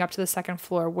 going up to the second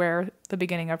floor where the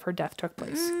beginning of her death took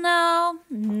place.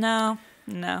 No.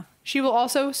 She will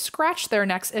also scratch their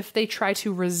necks if they try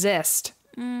to resist.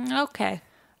 Okay.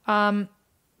 So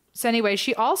anyway,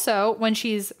 she also, when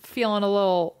she's feeling a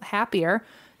little happier,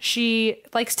 she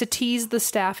likes to tease the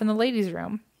staff in the ladies'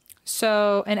 room.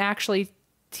 So, and actually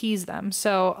tease them.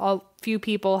 So a few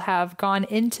people have gone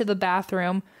into the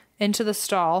bathroom, into the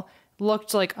stall,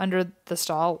 looked like under the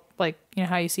stall, like, you know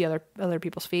how you see other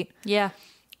people's feet. Yeah.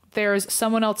 There's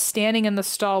someone else standing in the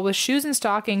stall with shoes and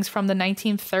stockings from the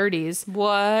 1930s.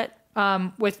 What?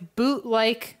 With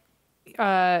boot-like,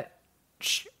 a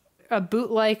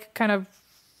boot-like kind of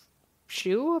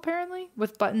shoe, apparently,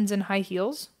 with buttons and high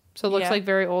heels. So it looks like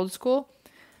very old school.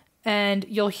 And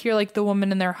you'll hear like the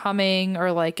woman in there humming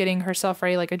or like getting herself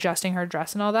ready, like adjusting her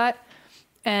dress and all that.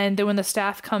 And then when the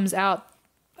staff comes out,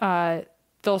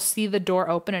 they'll see the door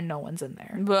open and no one's in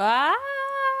there.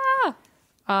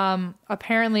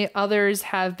 Apparently others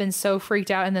have been so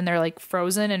freaked out and then they're like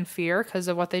frozen in fear because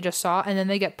of what they just saw. And then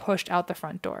they get pushed out the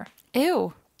front door.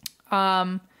 Ew.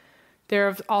 There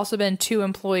have also been 2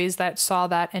 employees that saw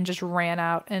that and just ran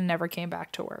out and never came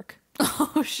back to work.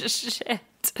 Oh, shit.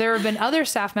 There have been other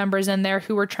staff members in there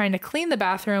who were trying to clean the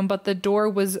bathroom, but the door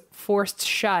was forced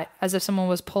shut as if someone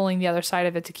was pulling the other side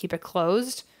of it to keep it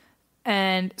closed.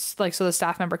 And like, so the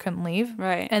staff member couldn't leave.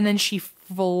 Right. And then she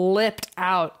flipped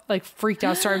out, like freaked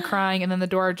out, started crying. And then the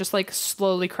door just like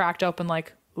slowly cracked open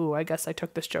like, ooh, I guess I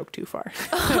took this joke too far.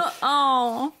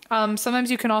 Oh.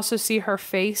 Sometimes you can also see her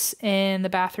face in the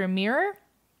bathroom mirror.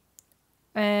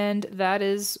 And that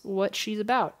is what she's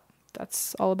about.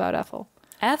 That's all about Ethel.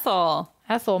 Ethel,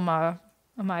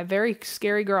 my very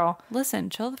scary girl. Listen,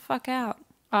 chill the fuck out.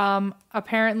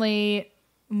 Apparently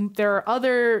there are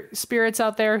other spirits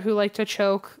out there who like to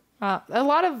choke. A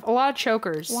lot of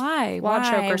chokers. Why? A lot of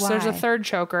chokers. Why? So there's a third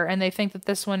choker, and they think that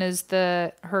this one is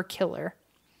her killer.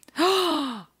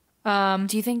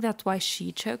 Do you think that's why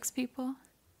she chokes people?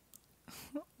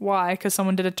 Why? Because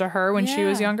someone did it to her when she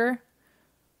was younger?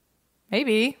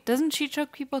 Maybe. Doesn't she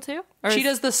choke people too? Or she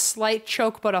does the slight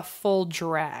choke, but a full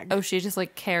drag. Oh, she just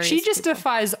like carries. She just people.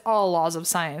 defies all laws of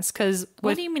science. Because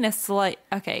what do you mean a slight?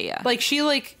 Okay, yeah. Like she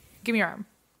give me your arm.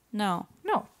 No.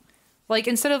 Like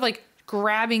instead of like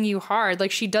grabbing you hard,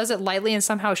 like she does it lightly and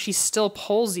somehow she still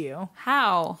pulls you.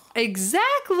 How?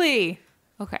 Exactly.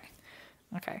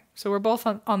 Okay. So we're both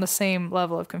on the same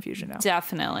level of confusion now.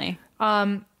 Definitely.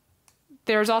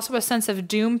 There's also a sense of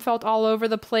doom felt all over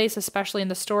the place, especially in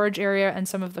the storage area and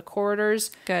some of the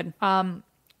corridors. Good.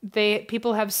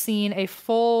 People have seen a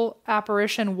full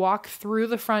apparition walk through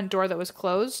the front door that was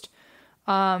closed.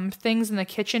 Things in the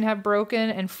kitchen have broken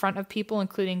in front of people,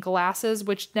 including glasses,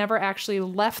 which never actually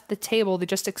left the table. They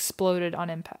just exploded on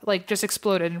impact, like just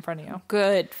exploded in front of you.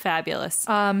 Good. Fabulous.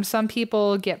 Some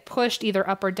people get pushed either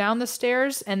up or down the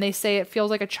stairs, and they say it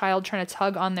feels like a child trying to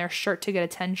tug on their shirt to get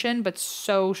attention, but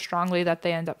so strongly that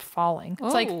they end up falling.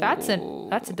 It's like, that's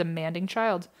a demanding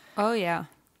child. Oh, yeah.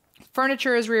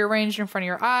 Furniture is rearranged in front of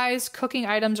your eyes. Cooking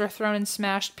items are thrown and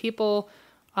smashed. People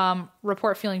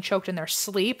report feeling choked in their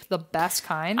sleep, the best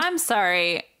kind. I'm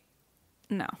sorry.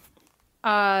 No.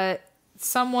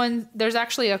 There's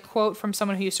actually a quote from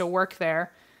someone who used to work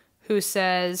there who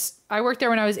says, I worked there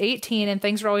when I was 18 and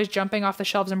things were always jumping off the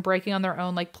shelves and breaking on their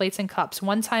own like plates and cups.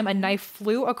 One time a knife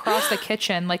flew across the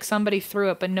kitchen like somebody threw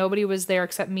it, but nobody was there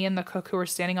except me and the cook who were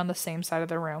standing on the same side of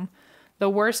the room. The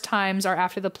worst times are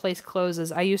after the place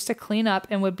closes. I used to clean up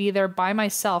and would be there by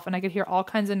myself and I could hear all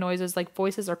kinds of noises like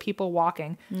voices or people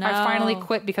walking. No. I finally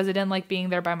quit because I didn't like being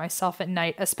there by myself at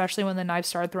night, especially when the knives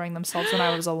started throwing themselves when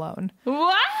I was alone.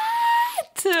 What?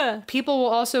 People will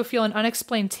also feel an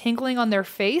unexplained tingling on their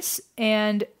face,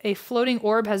 and a floating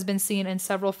orb has been seen in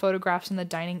several photographs in the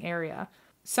dining area.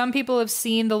 Some people have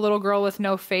seen the little girl with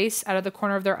no face out of the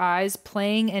corner of their eyes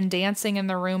playing and dancing in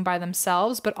the room by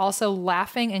themselves, but also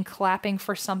laughing and clapping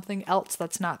for something else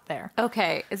that's not there.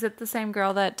 Okay, is it the same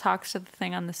girl that talks to the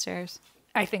thing on the stairs?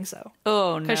 I think so.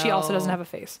 Oh, no. Because she also doesn't have a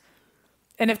face.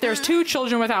 And if there's two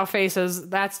children without faces,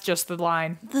 that's just the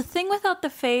line. The thing without the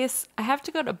face, I have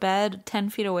to go to bed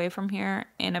 10 feet away from here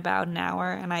in about an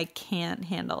hour, and I can't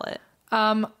handle it.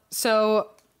 So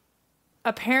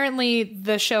apparently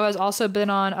the show has also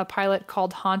been on a pilot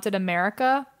called Haunted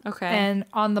America. Okay. And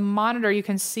on the monitor, you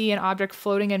can see an object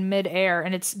floating in midair,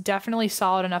 and it's definitely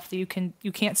solid enough that you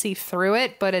can't see through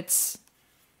it, but it's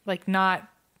like not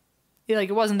like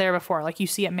it wasn't there before. Like you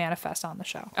see it manifest on the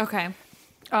show. Okay.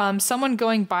 Someone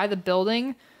going by the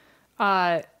building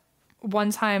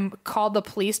one time called the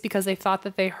police because they thought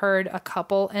that they heard a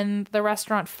couple in the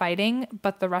restaurant fighting,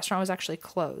 but the restaurant was actually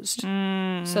closed.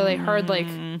 So they heard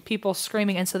like people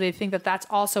screaming, and so they think that that's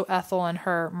also Ethel and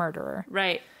her murderer.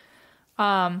 Right.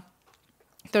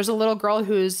 There's a little girl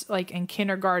who's like in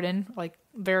kindergarten, like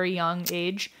very young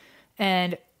age,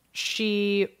 and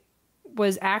she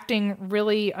was acting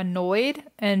really annoyed,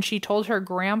 and she told her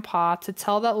grandpa to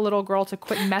tell that little girl to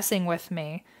quit messing with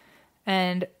me,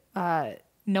 and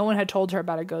no one had told her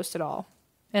about a ghost at all.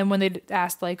 And when they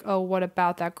asked like, oh, what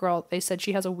about that girl, they said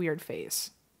she has a weird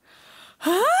face.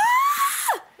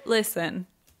 Listen.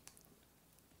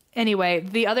 Anyway,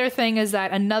 the other thing is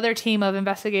that another team of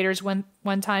investigators went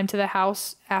one time to the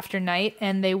house after night,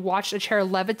 and they watched a chair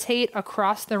levitate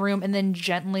across the room and then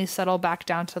gently settle back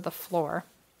down to the floor.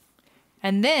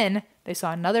 And then they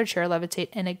saw another chair levitate,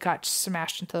 and it got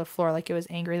smashed into the floor like it was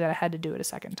angry that I had to do it a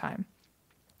second time.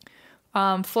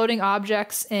 Floating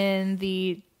objects in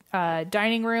the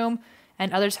dining room,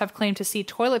 and others have claimed to see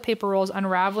toilet paper rolls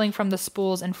unraveling from the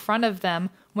spools in front of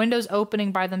them, windows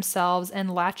opening by themselves,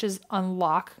 and latches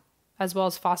unlock, as well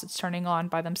as faucets turning on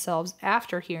by themselves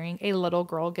after hearing a little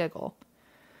girl giggle.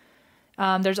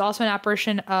 There's also an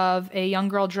apparition of a young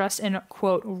girl dressed in,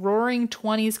 quote, roaring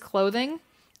 20s clothing,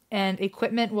 and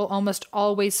equipment will almost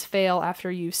always fail after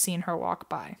you've seen her walk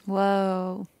by.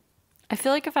 Whoa. I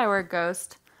feel like if I were a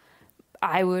ghost,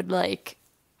 I would like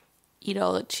eat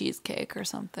all the cheesecake or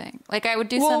something. Like I would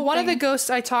do something. Well, one of the ghosts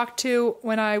I talked to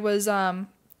when I was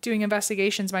doing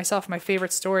investigations myself, my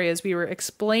favorite story is we were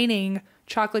explaining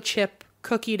chocolate chip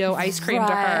cookie dough ice cream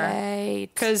to her.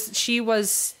 Because she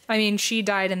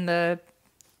died in the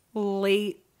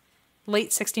late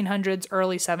 1600s,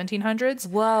 early 1700s.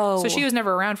 Whoa. So she was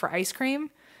never around for ice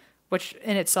cream, which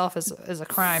in itself is a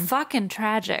crime. Fucking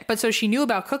tragic. But so she knew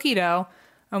about cookie dough,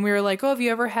 and we were like, oh, have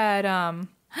you ever had, and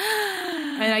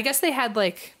I guess they had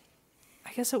like,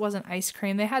 I guess it wasn't ice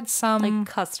cream. They had some like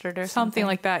custard or something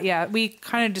like that. Yeah. We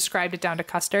kind of described it down to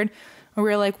custard, and we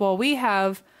were like, well, we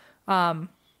have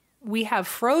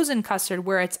frozen custard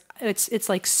where it's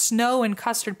like snow and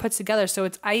custard put together. So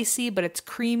it's icy, but it's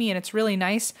creamy and it's really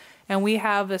nice. And we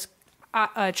have this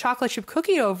chocolate chip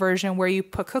cookie dough version where you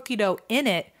put cookie dough in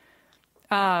it.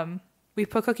 We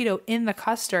put cookie dough in the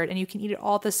custard, and you can eat it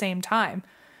all at the same time.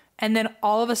 And then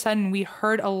all of a sudden we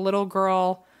heard a little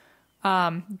girl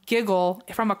giggle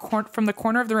from the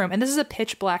corner of the room. And this is a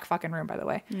pitch black fucking room, by the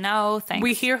way. No, thanks.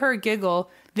 We hear her giggle.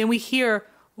 Then we hear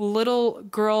little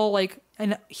girl like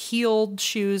in heeled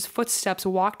shoes, footsteps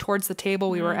walk towards the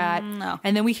table we were at. No.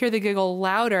 And then we hear the giggle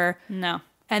louder. No.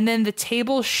 And then the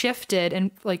table shifted, and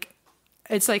like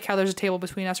it's like how there's a table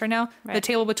between us right now. Right. The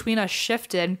table between us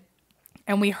shifted,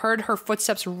 and we heard her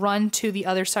footsteps run to the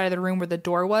other side of the room where the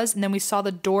door was, and then we saw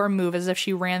the door move as if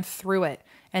she ran through it.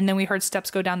 And then we heard steps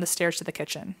go down the stairs to the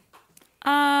kitchen.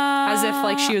 As if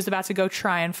like she was about to go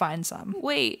try and find some.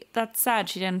 Wait, that's sad.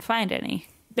 She didn't find any.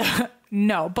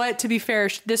 No, but to be fair,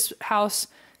 this house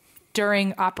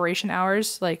during operation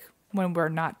hours, like when we're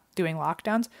not doing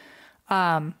lockdowns,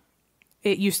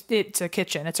 it's a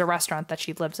kitchen. It's a restaurant that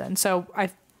she lives in. So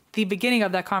the beginning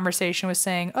of that conversation was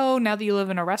saying, oh, now that you live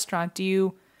in a restaurant,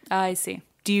 I see.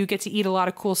 do you get to eat a lot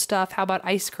of cool stuff? How about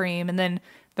ice cream? And then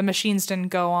the machines didn't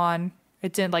go on.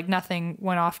 It didn't, like, nothing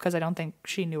went off because I don't think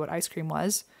she knew what ice cream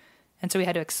was. And so we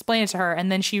had to explain it to her.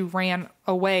 And then she ran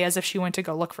away as if she went to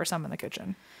go look for some in the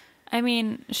kitchen. I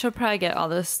mean, she'll probably get all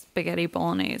the spaghetti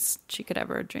bolognese she could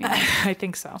ever dream of. I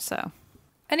think so. So,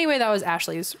 anyway, that was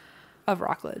Ashley's of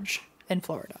Rockledge in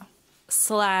Florida.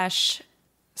 Slash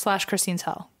Christine's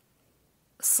Hell.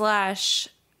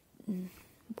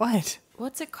 What?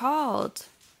 What's it called?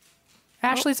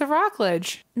 Ashley's of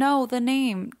Rockledge. No, the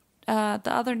name. The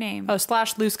other name. Oh,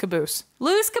 / Loose Caboose.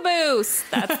 Loose Caboose.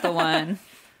 That's the one.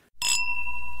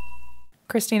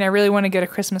 Christine, I really want to get a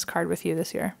Christmas card with you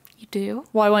this year. You do?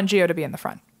 Well, I want Gio to be in the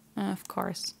front. Of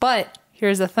course. But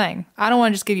here's the thing. I don't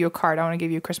want to just give you a card. I want to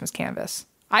give you a Christmas canvas.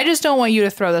 I just don't want you to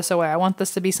throw this away. I want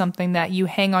this to be something that you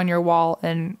hang on your wall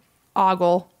and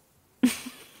ogle.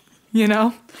 You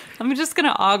know? I'm just going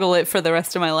to ogle it for the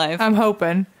rest of my life. I'm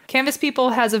hoping. Canvas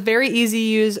People has a very easy to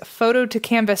use photo to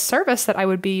canvas service that I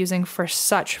would be using for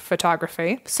such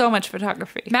photography. So much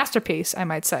photography. Masterpiece, I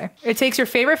might say. It takes your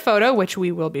favorite photo, which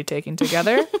we will be taking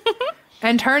together,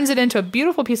 and turns it into a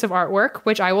beautiful piece of artwork,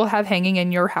 which I will have hanging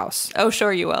in your house. Oh,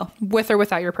 sure you will. With or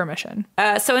without your permission.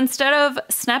 So instead of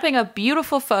snapping a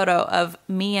beautiful photo of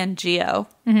me and Gio,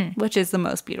 which is the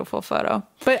most beautiful photo.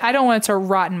 But I don't want it to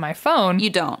rot in my phone. You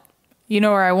don't. You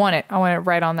know where I want it. I want it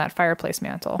right on that fireplace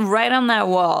mantle. Right on that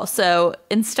wall. So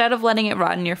instead of letting it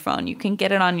rot in your phone, you can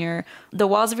get it on the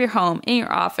walls of your home, in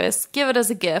your office. Give it as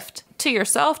a gift to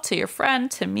yourself, to your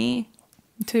friend, to me.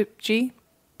 To G.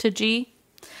 To G.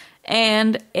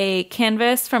 And a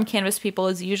canvas from Canvas People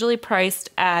is usually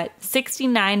priced at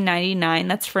 $69.99.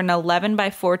 That's for an 11 by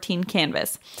 14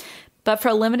 canvas. But for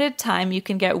a limited time, you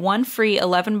can get one free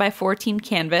 11 by 14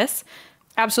 canvas.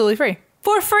 Absolutely free.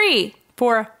 For free.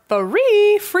 For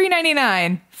free. Free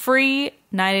 99. Free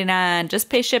 99. Just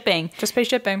pay shipping. Just pay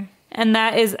shipping. And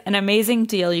that is an amazing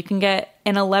deal. You can get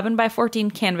an 11 by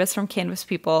 14 canvas from Canvas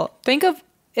People. Think of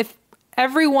if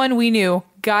everyone we knew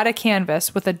got a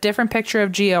canvas with a different picture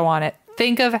of Gio on it.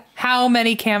 Think of how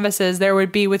many canvases there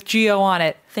would be with Gio on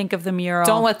it. Think of the mural.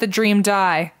 Don't let the dream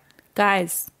die.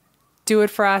 Guys. Do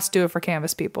it for us. Do it for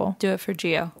Canvas People. Do it for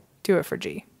Gio. Do it for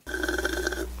G.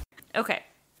 Okay.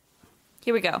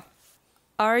 Here we go.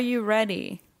 Are you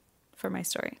ready for my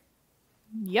story?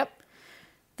 Yep.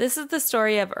 This is the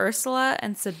story of Ursula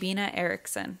and Sabine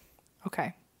Erikkson.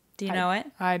 Okay. Do you know it?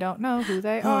 I don't know who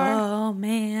they are. Oh,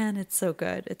 man. It's so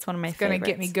good. It's one of my favorites.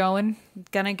 Gonna get me going.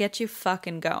 Gonna get you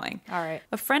fucking going. All right.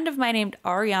 A friend of mine named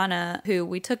Ariana, who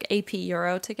we took AP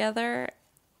Euro together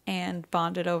and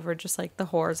bonded over just like the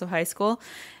horrors of high school.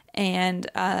 And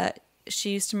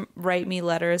she used to write me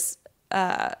letters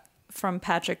from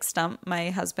Patrick Stump,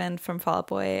 my husband from Fall Out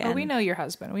Boy. Oh, we know your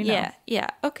husband. We know. Yeah.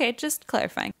 Okay, just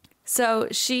clarifying. So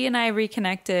she and I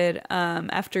reconnected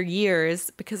after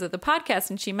years because of the podcast,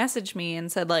 and she messaged me and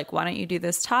said, like, why don't you do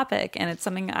this topic? And it's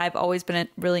something I've always been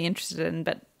really interested in,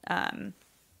 but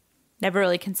never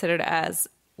really considered as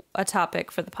a topic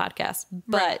for the podcast.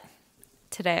 But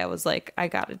today I was like, I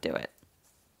got to do it.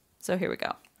 So here we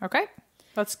go. Okay.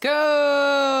 Let's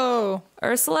go.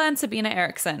 Ursula and Sabine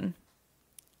Erikkson.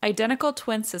 Identical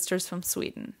twin sisters from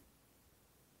Sweden.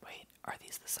 Wait, are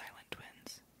these the silent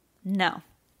twins? No.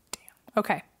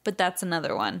 Okay. But that's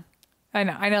another one. I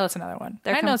know that's another one.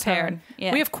 They're I know it's compared.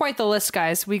 Yeah. We have quite the list,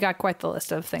 guys. We got quite the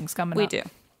list of things coming up. We do.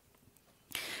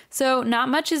 So not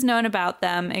much is known about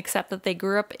them except that they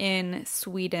grew up in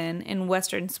Sweden, in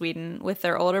Western Sweden, with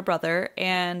their older brother,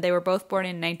 and they were both born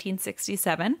in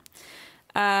 1967.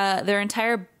 Their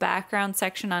entire background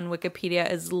section on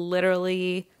Wikipedia is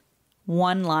literally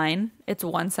one line. It's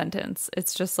one sentence.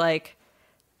 It's just like,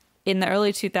 in the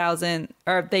early 2000s,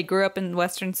 or they grew up in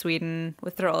Western Sweden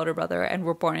with their older brother and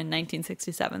were born in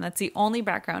 1967. That's the only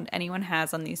background anyone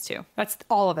has on these two. That's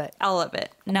all of it. All of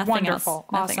it. Nothing Wonderful.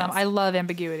 else. Nothing Awesome. else. I love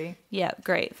ambiguity. Yeah,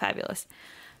 great. Fabulous.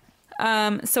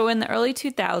 So in the early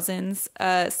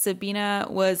 2000s, Sabina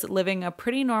was living a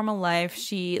pretty normal life.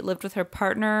 She lived with her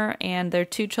partner and their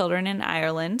two children in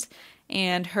Ireland,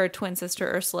 and her twin sister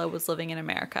Ursula was living in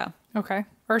America. Okay.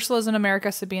 Ursula's in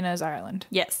America, Sabina is Ireland.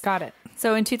 Yes. Got it.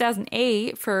 So in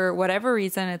 2008, for whatever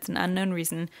reason, it's an unknown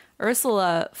reason,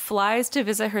 Ursula flies to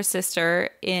visit her sister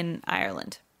in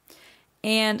Ireland.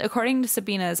 And according to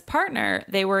Sabina's partner,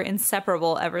 they were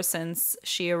inseparable ever since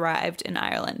she arrived in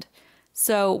Ireland.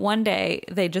 So one day,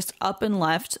 they just up and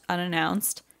left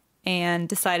unannounced and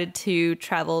decided to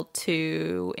travel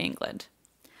to England.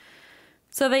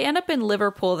 So they end up in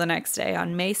Liverpool the next day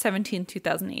on May 17,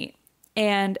 2008.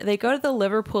 And they go to the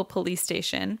Liverpool police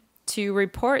station to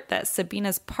report that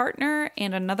Sabina's partner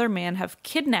and another man have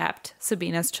kidnapped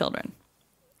Sabina's children.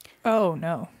 Oh,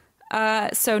 no.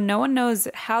 So no one knows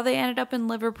how they ended up in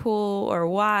Liverpool or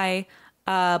why.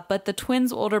 But the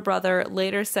twins' older brother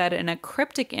later said in a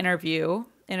cryptic interview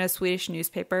in a Swedish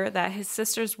newspaper that his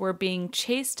sisters were being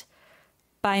chased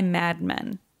by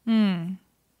madmen.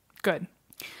 Good.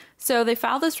 So they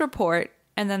filed this report,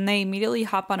 and then they immediately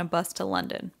hop on a bus to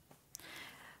London.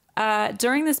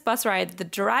 During this bus ride, the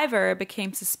driver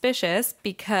became suspicious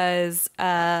because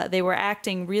they were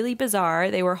acting really bizarre.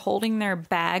 They were holding their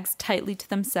bags tightly to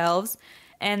themselves.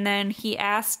 And then he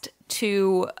asked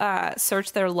to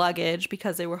search their luggage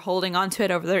because they were holding onto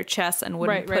it over their chest and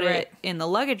wouldn't put it in the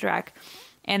luggage rack.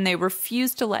 And they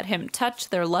refused to let him touch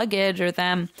their luggage or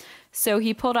them. So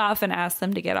he pulled off and asked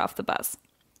them to get off the bus.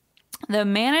 The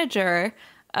manager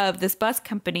of this bus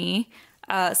company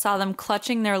saw them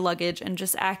clutching their luggage and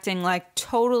just acting like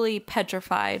totally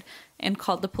petrified and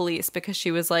called the police because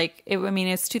she was like,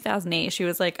 it's 2008. She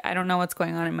was like, I don't know what's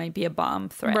going on. It might be a bomb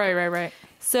threat. Right.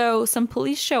 So some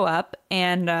police show up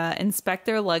and inspect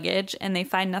their luggage, and they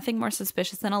find nothing more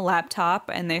suspicious than a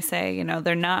laptop. And they say,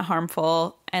 they're not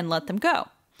harmful, and let them go.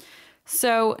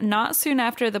 So not soon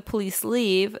after the police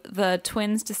leave, the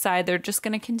twins decide they're just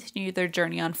going to continue their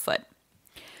journey on foot.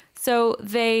 So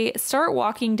they start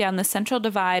walking down the central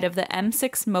divide of the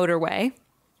M6 motorway,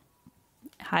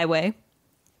 highway,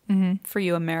 for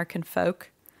you American folk.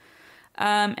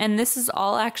 And this is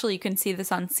all actually, you can see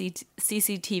this on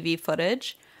CCTV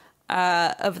footage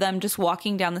of them just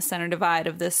walking down the center divide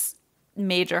of this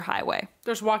major highway.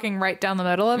 Just walking right down the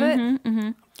middle of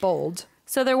it? Bold.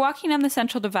 So they're walking down the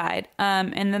central divide,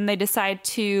 and then they decide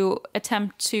to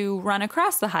attempt to run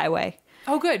across the highway.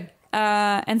 Oh, good.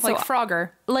 And so like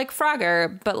Frogger. Like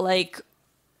Frogger, but like...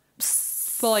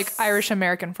 But like Irish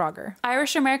American Frogger.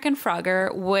 Irish American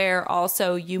Frogger, where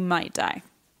also you might die.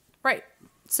 Right.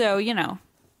 So,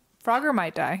 Frogger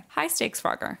might die. high stakes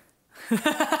Frogger.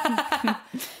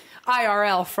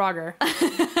 IRL Frogger.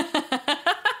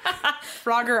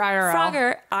 Frogger IRL.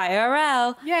 Frogger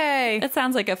IRL. Yay. It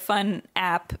sounds like a fun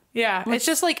app. Yeah. It's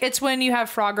just like, it's when you have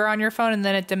Frogger on your phone and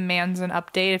then it demands an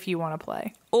update if you want to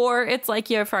play. Or it's like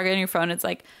you have Frogger on your phone. It's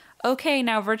like, okay,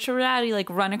 now virtual reality, like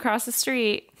run across the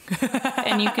street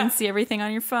and you can see everything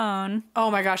on your phone.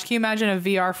 Oh my gosh. Can you imagine a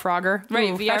VR Frogger?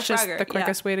 Right, VR that's just Frogger, the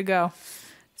quickest way to go.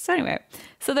 So anyway,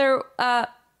 so they're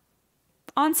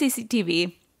on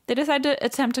CCTV. They decide to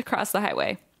attempt to cross the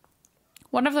highway.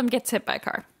 One of them gets hit by a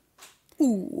car.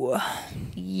 Ooh.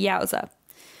 Yowza.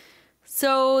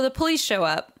 So the police show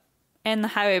up and the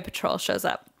highway patrol shows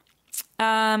up.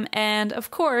 And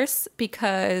of course,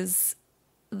 because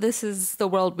this is the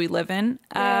world we live in,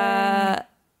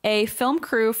 a film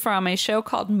crew from a show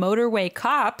called Motorway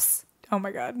Cops. Oh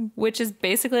my God. Which is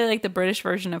basically like the British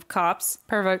version of Cops.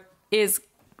 Perfect. Is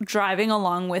driving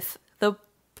along with the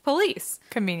police.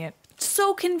 Convenient.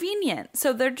 So convenient.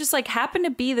 So they're just like happen to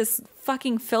be this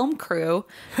fucking film crew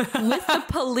with the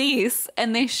police,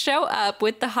 and they show up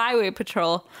with the highway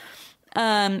patrol.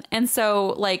 And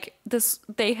so like this,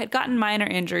 they had gotten minor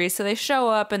injuries, so they show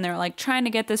up and they're like trying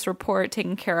to get this report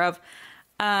taken care of.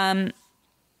 That's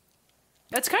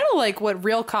kind of like what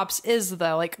Real Cops is,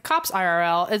 though. Like Cops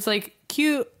IRL, it's like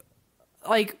cute.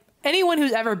 Like anyone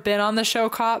who's ever been on the show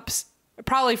Cops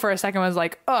probably for a second was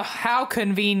like, oh, how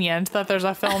convenient that there's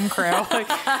a film crew.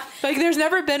 like there's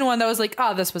never been one that was like,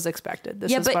 oh, this was expected.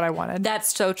 This is what I wanted.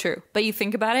 That's so true. But you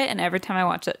think about it, and every time I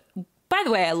watch it, by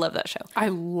the way, I love that show. I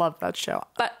love that show.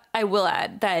 But I will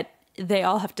add that they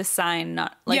all have to sign,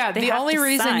 not like, yeah, they the have only to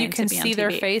reason sign you can to be on see their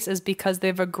TV. face is because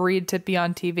they've agreed to be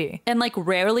on TV. And like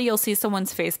rarely you'll see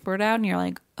someone's face blurred out and you're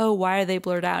like, oh, why are they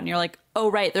blurred out? And you're like,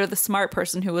 oh, right, they're the smart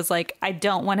person who was like, I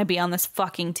don't want to be on this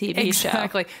fucking TV show.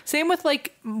 Exactly. Same with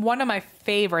like one of my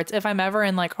favorites. If I'm ever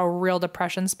in like a real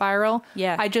depression spiral,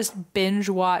 I just binge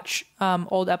watch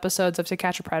old episodes of To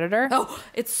Catch a Predator. Oh,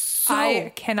 it's so...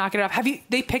 I cannot get it off. Have you?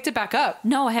 They picked it back up.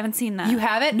 No, I haven't seen that. You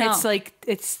haven't? No. It's like,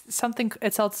 it's something,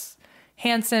 it's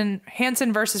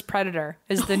Hansen versus Predator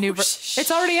is the new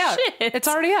it's already out. Shit. It's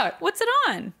already out. What's it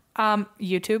on?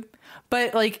 YouTube.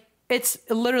 But like it's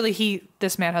literally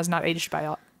this man has not aged by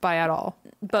at all.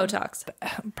 Botox.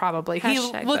 Probably.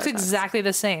 Hashtag he looks Botox. exactly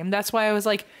the same. That's why I was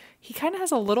like, he kind of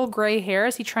has a little gray hair.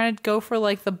 Is he trying to go for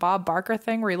like the Bob Barker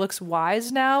thing where he looks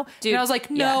wise now? Dude, and I was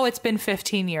like, no, it's been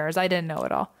 15 years. I didn't know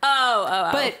it all.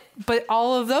 Oh. But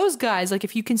all of those guys, like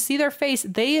if you can see their face,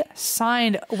 they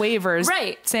signed waivers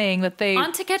saying that they...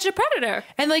 On To Catch a Predator.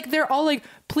 And like, they're all like,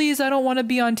 please, I don't want to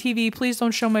be on TV. Please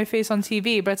don't show my face on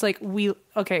TV. But it's like,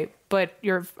 okay, but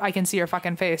I can see your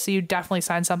fucking face. So you definitely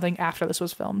signed something after this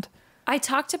was filmed. I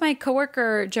talked to my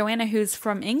coworker, Joanna, who's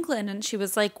from England, and she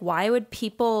was like, why would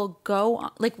people go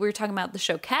on? Like, we were talking about the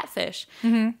show Catfish.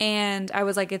 And I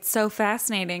was like, it's so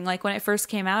fascinating. Like, when it first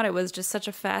came out, it was just such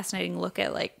a fascinating look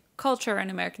at like culture and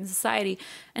American society.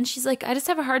 And she's like, I just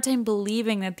have a hard time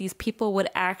believing that these people would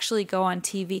actually go on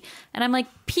TV. And I'm like,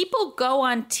 people go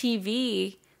on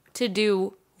TV to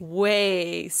do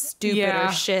way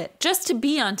stupider shit just to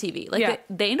be on TV. Like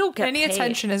they don't get any paid.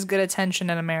 attention is good attention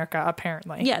in America,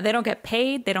 apparently. Yeah, they don't get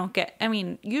paid. They don't get, I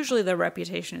mean, usually their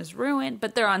reputation is ruined,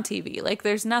 but they're on TV. Like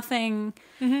there's nothing.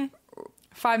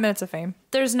 5 minutes of fame.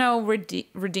 There's no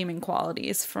redeeming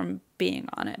qualities from being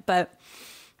on it. But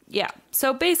yeah,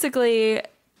 so basically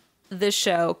this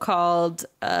show called,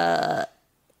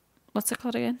 what's it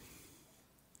called again?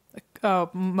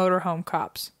 Oh, Motorhome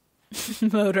Cops.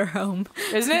 Motorhome.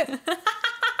 Isn't it?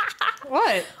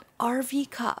 What?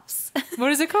 RV Cops.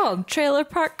 What is it called? Trailer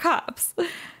Park Cops.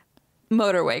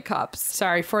 Motorway Cops.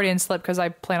 Sorry, Freudian slip, because I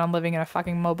plan on living in a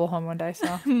fucking mobile home one day,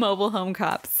 so. Mobile Home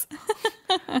Cops.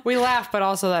 We laugh, but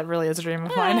also that really is a dream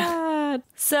of mine.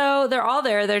 So they're all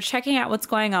there. They're checking out what's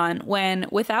going on when,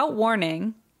 without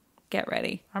warning, get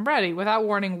ready. I'm ready. Without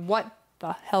warning, what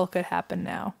the hell could happen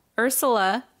now?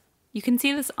 Ursula, you can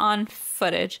see this on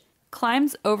footage,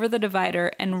 climbs over the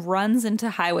divider and runs into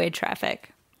highway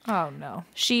traffic. Oh, no.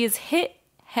 She is hit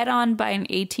head-on by an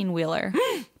 18-wheeler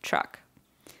truck.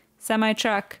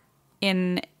 Semi-truck.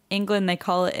 In England, they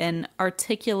call it an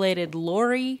articulated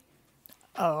lorry.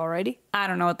 Oh, alrighty. I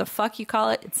don't know what the fuck you call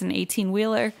it. It's an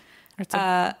 18-wheeler. It's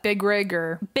a big rig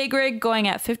or... Big rig going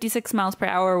at 56 miles per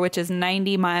hour, which is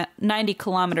 90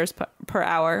 kilometers per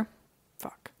hour.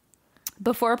 Fuck.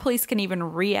 Before police can even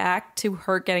react to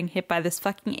her getting hit by this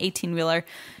fucking 18-wheeler,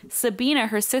 Sabina,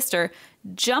 her sister,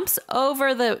 jumps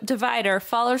over the divider,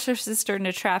 follows her sister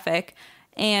into traffic,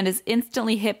 and is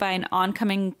instantly hit by an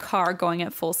oncoming car going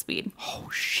at full speed. Oh,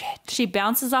 shit. She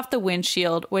bounces off the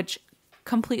windshield, which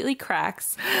completely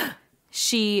cracks.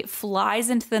 She flies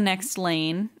into the next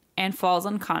lane and falls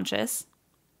unconscious.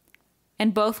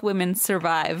 And both women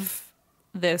survive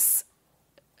this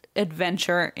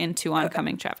adventure into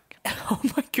oncoming traffic. Oh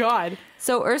my God.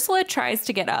 So Ursula tries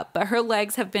to get up, but her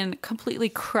legs have been completely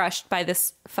crushed by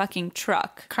this fucking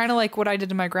truck. Kind of like what I did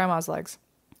to my grandma's legs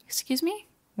Excuse me?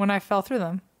 when I fell through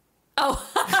them. Oh.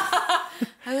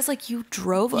 I was like, you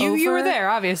drove over? You were there,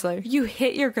 obviously. You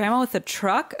hit your grandma with a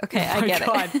truck? Okay, I get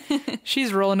it.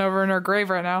 She's rolling over in her grave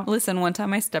right now. Listen, one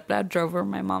time my stepdad drove over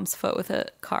my mom's foot with a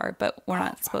car, but we're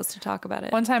not supposed to talk about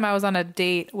it. One time I was on a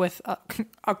date with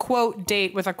a quote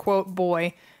date with a quote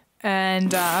boy.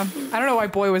 And I don't know why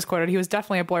boy was quoted. He was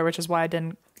definitely a boy, which is why I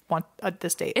didn't want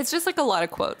this date. It's just like a lot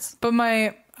of quotes. But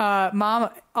my mom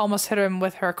almost hit him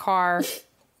with her car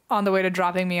on the way to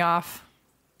dropping me off.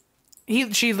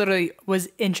 She literally was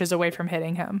inches away from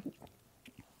hitting him.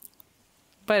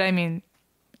 But I mean,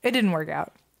 it didn't work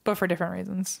out, but for different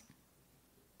reasons.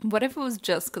 What if it was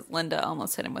just because Linda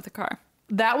almost hit him with a car?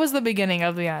 That was the beginning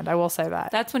of the end. I will say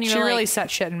that. That's when you she were really like, set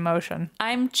shit in motion.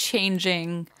 I'm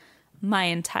changing my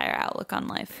entire outlook on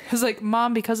life. I was like,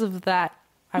 Mom, because of that,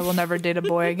 I will never date a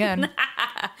boy again.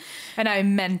 And I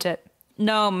meant it.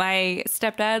 No, my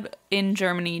stepdad in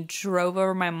Germany drove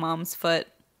over my mom's foot.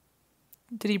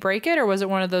 Did he break it, or was it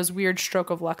one of those weird stroke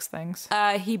of luck things?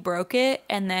 He broke it,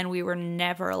 and then we were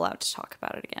never allowed to talk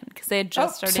about it again because they had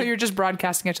just started. So you're just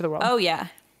broadcasting it to the world. Oh yeah.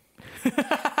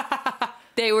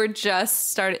 They had just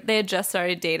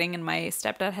started dating, and my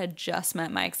stepdad had just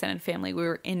met my extended family. We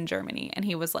were in Germany, and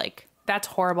he was like, that's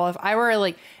horrible. If I were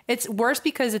like, it's worse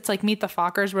because it's like Meet the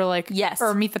Fockers, where like, yes,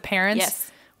 or Meet the Parents,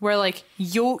 yes, where like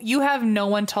you have no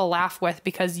one to laugh with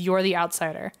because you're the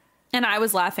outsider. And I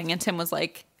was laughing, and Tim was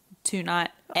like, do not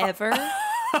ever.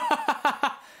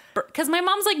 Because my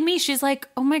mom's like me. She's like,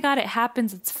 oh my God, it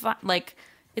happens. It's fine. Like,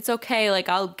 it's okay. Like,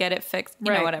 I'll get it fixed.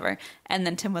 You know, whatever. And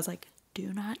then Tim was like,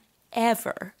 do not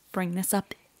ever bring this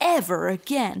up ever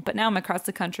again. But now I'm across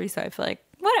the country, so I feel like,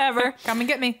 whatever. Come and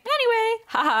get me. Anyway,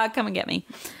 haha, come and get me.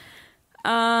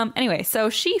 Anyway, so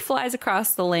she flies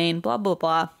across the lane, blah, blah,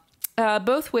 blah.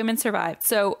 Both women survived.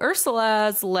 So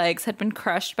Ursula's legs had been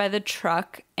crushed by the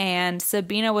truck, and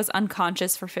Sabina was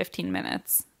unconscious for 15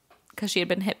 minutes because she had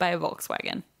been hit by a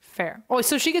Volkswagen. Fair. Oh,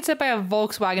 so she gets hit by a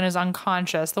Volkswagen, is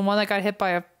unconscious. The one that got hit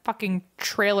by a fucking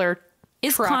trailer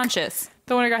is truck. Conscious.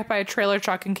 The one that got hit by a trailer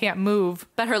truck and can't move.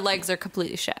 But her legs are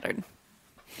completely shattered.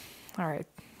 All right.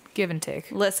 Give and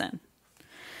take. Listen.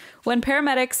 When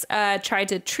paramedics tried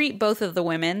to treat both of the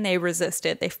women, they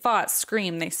resisted. They fought,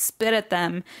 screamed, they spit at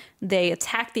them. They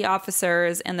attacked the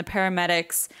officers and the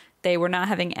paramedics. They were not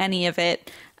having any of it.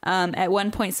 At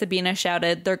one point, Sabina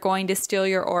shouted, "They're going to steal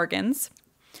your organs."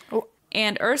 Oh,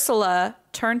 And Ursula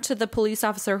turned to the police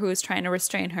officer who was trying to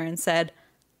restrain her and said,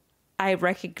 "I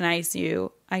recognize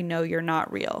you. I know you're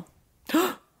not real."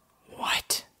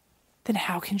 What? Then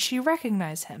how can she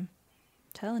recognize him?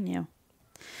 Telling you.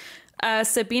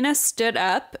 Sabina stood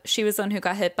up. She was the one who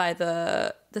got hit by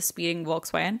the speeding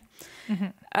Volkswagen.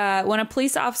 Mm-hmm. When a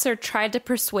police officer tried to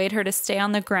persuade her to stay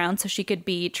on the ground so she could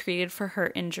be treated for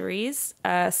her injuries,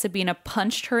 Sabina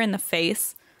punched her in the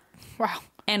face. Wow.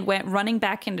 And went running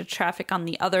back into traffic on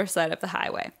the other side of the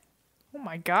highway. Oh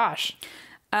my gosh.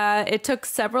 It took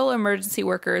several emergency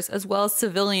workers as well as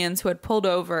civilians who had pulled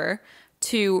over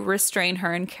to restrain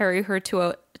her and carry her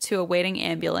to a waiting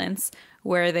ambulance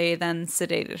where they then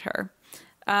sedated her.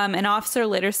 An officer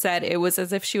later said it was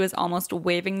as if she was almost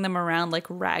waving them around like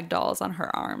rag dolls on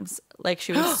her arms. Like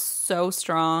she was so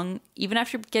strong. Even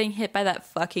after getting hit by that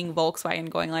fucking Volkswagen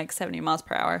going like 70 miles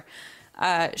per hour,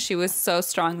 she was so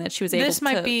strong that she was able to... This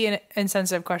might be an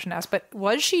insensitive question to ask, but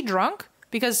was she drunk?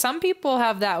 Because some people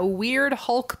have that weird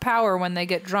Hulk power when they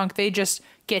get drunk. They just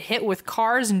get hit with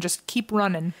cars and just keep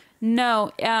running.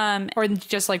 No. Or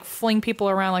just like fling people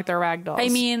around like they're rag dolls. I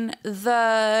mean,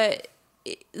 the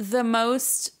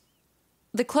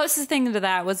closest thing to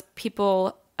that was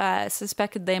people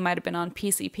suspected they might have been on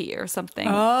PCP or something.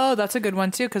 Oh, that's a good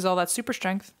one too, because all that super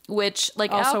strength. Which,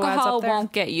 like, also alcohol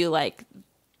won't get you like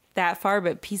that far,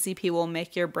 but PCP will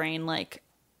make your brain like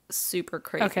super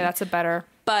crazy. Okay, that's a better.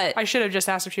 But I should have just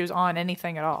asked if she was on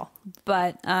anything at all.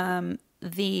 But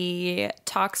the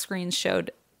talk screens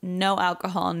showed no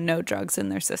alcohol, no drugs in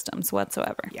their systems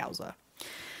whatsoever. Yowza.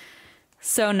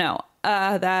 So no,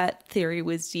 that theory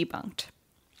was debunked.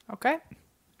 Okay.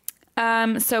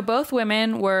 So both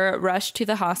women were rushed to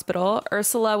the hospital.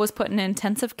 Ursula was put in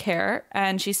intensive care,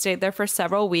 and she stayed there for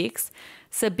several weeks.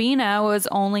 Sabina was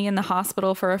only in the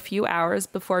hospital for a few hours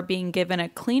before being given a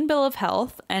clean bill of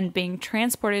health and being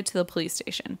transported to the police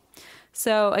station.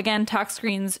 So again, talk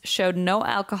screens showed no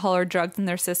alcohol or drugs in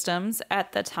their systems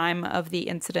at the time of the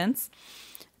incidents.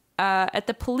 At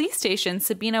the police station,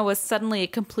 Sabina was suddenly a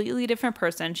completely different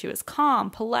person. She was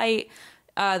calm, polite.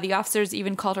 The officers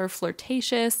even called her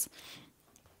flirtatious,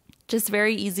 just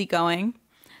very easygoing.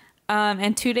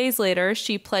 And 2 days later,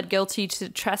 she pled guilty to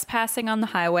trespassing on the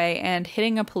highway and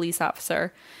hitting a police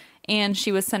officer. And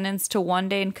she was sentenced to 1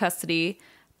 day in custody.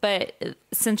 But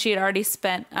since she had already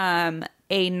spent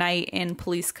a night in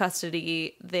police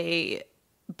custody, they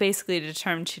basically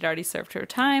determined she'd already served her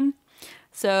time.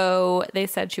 So they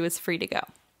said she was free to go.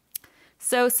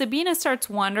 So Sabina starts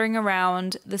wandering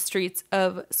around the streets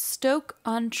of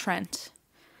Stoke-on-Trent.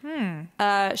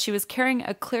 She was carrying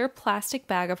a clear plastic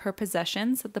bag of her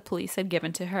possessions that the police had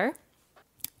given to her.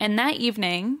 And that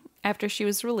evening, after she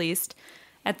was released,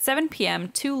 at 7 p.m.,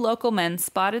 2 local men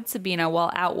spotted Sabina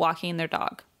while out walking their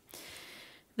dog.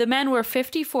 The men were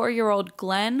 54-year-old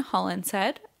Glenn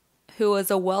Hollinshead, who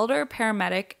was a welder,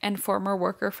 paramedic, and former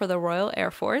worker for the Royal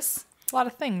Air Force. A lot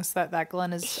of things that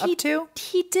Glenn is up to.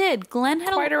 He did. Glenn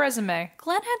had quite a resume.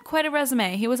 Glenn had quite a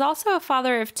resume. He was also a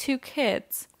father of 2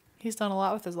 kids. He's done a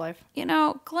lot with his life. You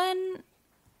know, Glenn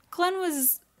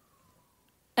was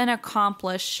an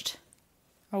accomplished...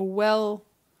 A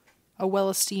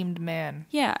well-esteemed man.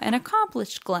 Yeah, an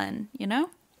accomplished Glenn, you know?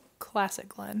 Classic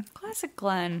Glenn. Classic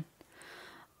Glenn.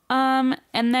 And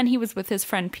then he was with his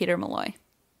friend Peter Malloy.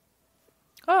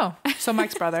 Oh, so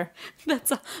Mike's brother.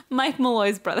 That's Mike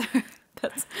Malloy's brother.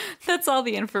 That's all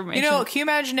the information. You know, can you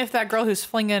imagine if that girl who's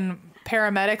flinging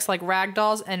paramedics like rag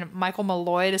dolls and Michael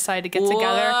Malloy decided to get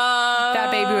together? That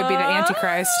baby would be the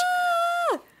Antichrist.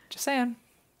 Just saying.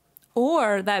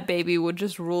 Or that baby would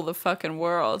just rule the fucking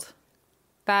world.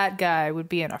 That guy would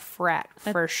be in a frat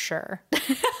for sure.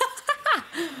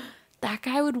 That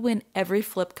guy would win every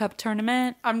flip cup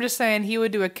tournament. I'm just saying he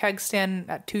would do a keg stand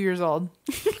at 2 years old.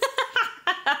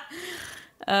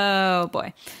 Oh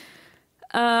boy.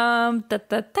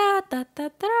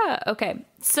 Okay,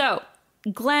 so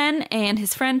Glenn and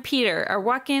his friend Peter are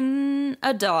walking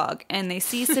a dog and they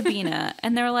see Sabina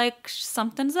and they're like,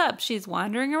 something's up. She's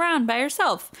wandering around by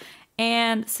herself.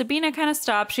 And Sabina kind of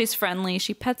stops. She's friendly.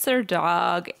 She pets their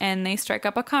dog and they strike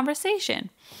up a conversation.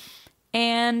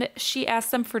 And she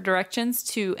asks them for directions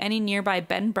to any nearby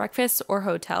bed and breakfasts or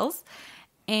hotels.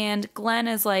 And Glenn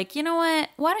is like, you know what?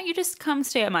 Why don't you just come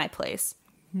stay at my place?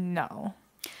 No.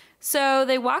 So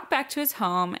they walk back to his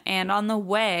home, and on the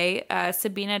way,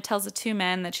 Sabina tells the 2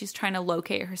 men that she's trying to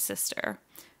locate her sister,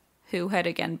 who had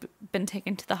again been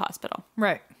taken to the hospital.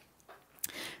 Right.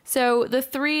 So the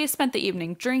 3 spent the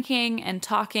evening drinking and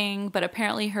talking, but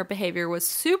apparently her behavior was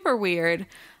super weird.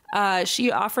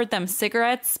 She offered them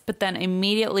cigarettes, but then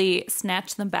immediately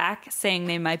snatched them back, saying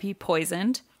they might be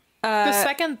poisoned. The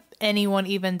second anyone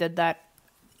even did that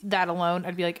alone,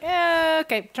 I'd be like,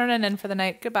 okay, turn it in for the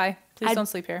night. Goodbye. Please don't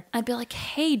sleep here. I'd be like,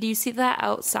 hey, do you see that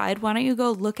outside? Why don't you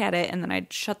go look at it? And then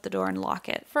I'd shut the door and lock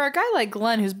it. For a guy like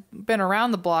Glenn, who's been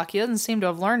around the block, he doesn't seem to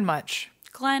have learned much.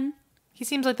 Glenn. He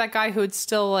seems like that guy who would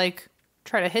still, like,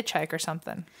 try to hitchhike or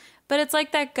something. But it's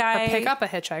like that guy. Or pick up a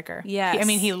hitchhiker. Yes. I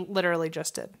mean, he literally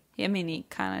just did. I mean, he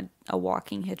kind of a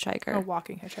walking hitchhiker. A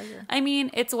walking hitchhiker. I mean,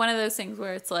 it's one of those things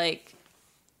where it's like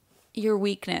your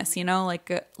weakness, you know, like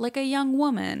a young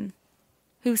woman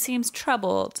who seems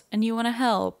troubled and you want to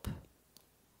help.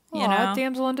 You know?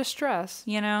 Damsel in distress.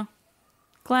 You know?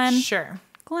 Glenn. Sure.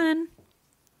 Glenn.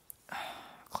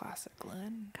 Classic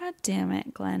Glenn. God damn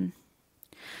it, Glenn.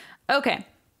 Okay.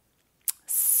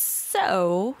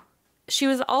 So, she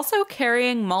was also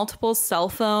carrying multiple cell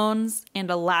phones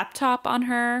and a laptop on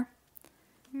her.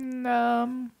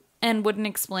 And wouldn't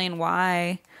explain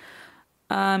why.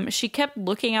 She kept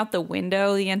looking out the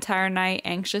window the entire night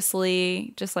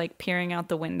anxiously, just like peering out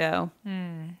the window.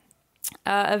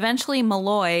 Eventually,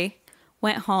 Malloy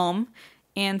went home,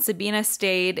 and Sabina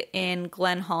stayed in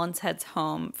Glenn Hollinshead's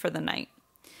home for the night.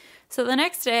 So the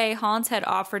next day, Hollinshead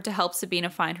offered to help Sabina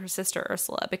find her sister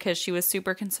Ursula because she was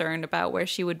super concerned about where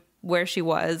she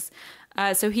was.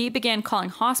 So he began calling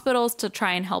hospitals to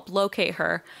try and help locate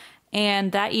her.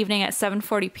 And that evening at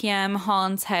 7:40 p.m.,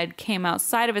 Hollinshead came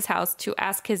outside of his house to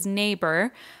ask his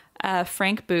neighbor,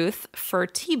 Frank Booth, for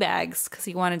tea bags because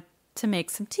he wanted to make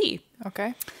some tea.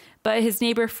 Okay. But his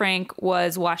neighbor Frank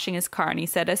was washing his car, and he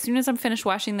said, as soon as I'm finished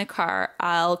washing the car,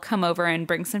 I'll come over and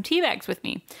bring some tea bags with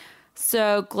me.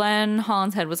 So Glenn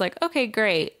Hollinshead was like, okay,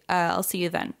 great. I'll see you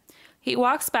then. He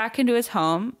walks back into his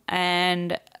home,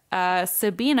 and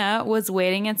Sabina was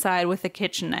waiting inside with a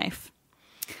kitchen knife.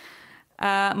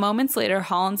 Moments later,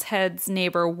 Hollinshead's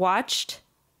neighbor watched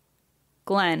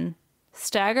Glenn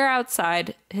stagger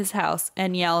outside his house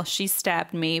and yell, "She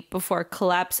stabbed me," before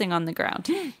collapsing on the ground.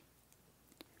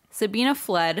 Sabina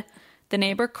fled. The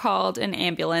neighbor called an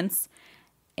ambulance,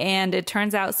 and it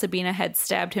turns out Sabina had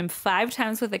stabbed him 5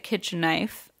 times with a kitchen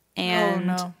knife,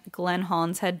 and Glenn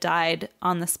Hollinshead died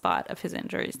on the spot of his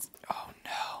injuries. Oh,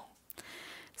 no.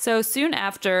 So soon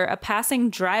after, a passing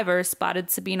driver spotted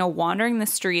Sabina wandering the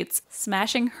streets,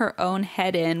 smashing her own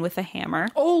head in with a hammer.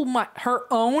 Oh, my.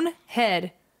 Her own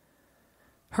head.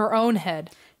 Her own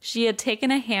head. She had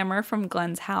taken a hammer from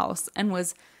Glenn's house and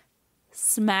was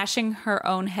smashing her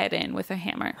own head in with a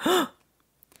hammer.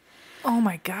 Oh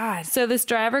my God. So this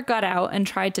driver got out and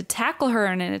tried to tackle her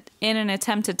in an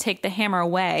attempt to take the hammer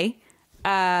away.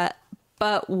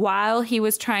 But while he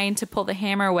was trying to pull the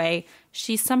hammer away,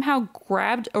 she somehow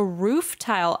grabbed a roof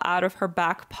tile out of her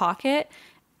back pocket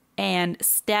and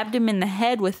stabbed him in the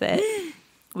head with it,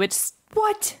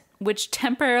 which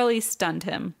temporarily stunned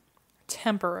him.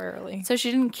 Temporarily. So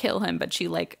she didn't kill him, but she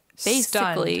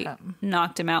basically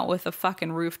knocked him out with a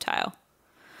fucking roof tile.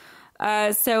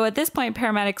 So at this point,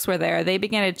 paramedics were there. They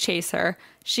began to chase her.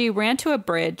 She ran to a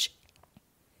bridge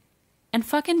and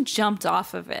fucking jumped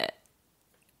off of it.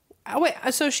 Wait,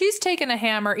 so she's taken a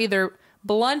hammer, either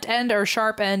blunt end or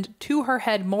sharp end, to her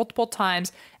head multiple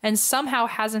times and somehow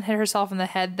hasn't hit herself in the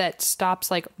head that stops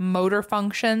like motor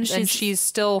functions, and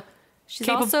she's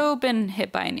also been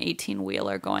hit by an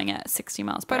 18-wheeler going at 60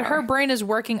 miles per hour. But her brain is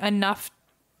working enough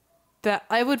that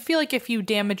I would feel like if you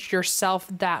damaged yourself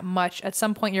that much, at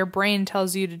some point your brain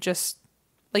tells you to just,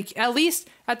 like, at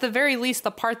the very least, the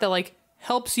part that, like,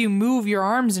 helps you move your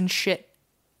arms and shit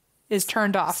is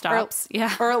turned off. Stops,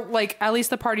 yeah. Or, like, at least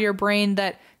the part of your brain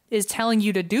that is telling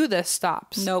you to do this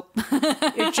stops. Nope.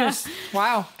 It just,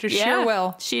 sheer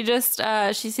will. She just,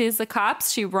 she sees the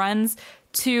cops, she runs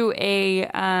to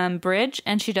a bridge,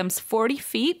 and she jumps 40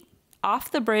 feet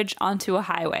off the bridge onto a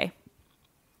highway.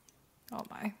 Oh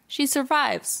my. She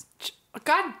survives.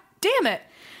 God damn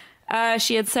it.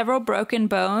 She had several broken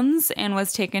bones and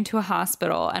was taken to a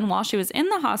hospital. And while she was in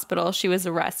the hospital, she was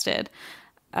arrested.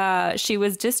 She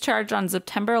was discharged on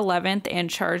September 11th and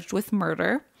charged with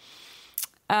murder.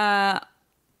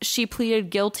 She pleaded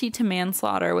guilty to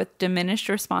manslaughter with diminished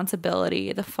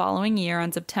responsibility the following year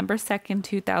on September 2nd,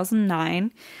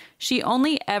 2009. She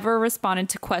only ever responded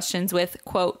to questions with,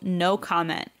 quote, no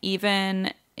comment,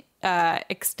 even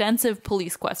extensive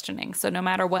police questioning. So no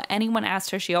matter what anyone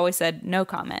asked her, she always said no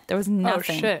comment. There was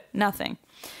nothing. Oh, shit. Nothing.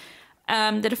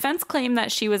 The defense claimed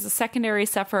that she was a secondary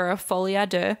sufferer of folie à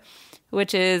deux,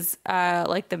 which is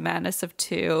like the madness of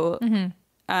two.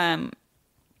 Mm-hmm.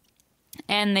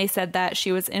 And they said that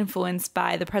she was influenced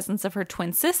by the presence of her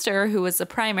twin sister, who was a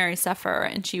primary sufferer,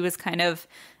 and she was kind of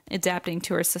adapting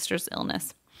to her sister's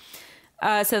illness.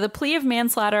 So the plea of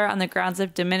manslaughter on the grounds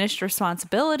of diminished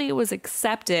responsibility was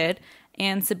accepted,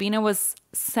 and Sabina was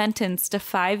sentenced to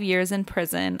 5 years in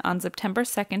prison on September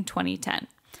 2nd, 2010.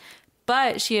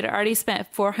 But she had already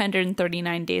spent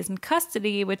 439 days in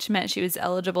custody, which meant she was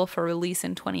eligible for release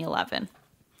in 2011.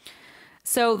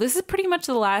 So this is pretty much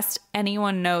the last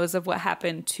anyone knows of what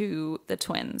happened to the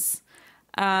twins.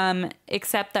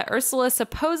 Except that Ursula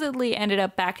supposedly ended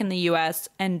up back in the U.S.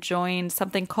 and joined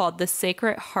something called the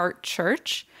Sacred Heart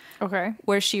Church. Okay.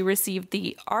 Where she received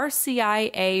the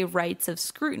RCIA rites of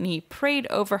scrutiny prayed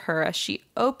over her as she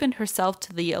opened herself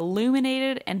to the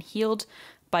illuminated and healed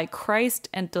by Christ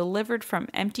and delivered from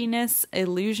emptiness,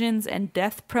 illusions, and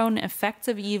death-prone effects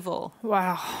of evil.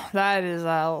 Wow, that is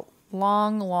a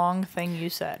long thing you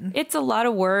said. It's a lot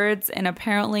of words, and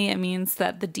apparently it means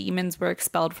that the demons were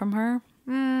expelled from her.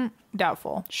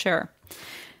 Doubtful. Sure.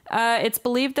 It's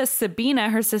believed that Sabina,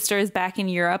 her sister, is back in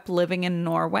Europe, living in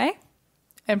Norway.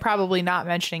 And probably not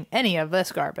mentioning any of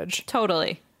this garbage.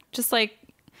 Totally. Just like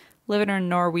living her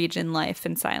Norwegian life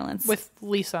in silence. With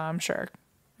Lisa, I'm sure.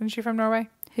 Isn't she from Norway?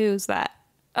 Who's that?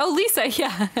 Oh, Lisa,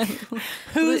 yeah.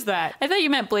 Who's that? I thought you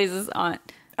meant Blaze's aunt.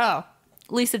 Oh.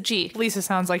 Lisa G. Lisa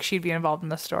sounds like she'd be involved in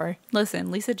this story.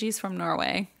 Listen, Lisa G's from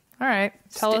Norway. All right.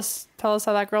 Tell us how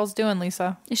that girl's doing,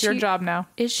 Lisa. It's your job now.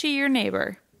 Is she your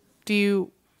neighbor?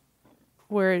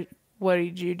 What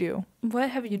did you do? What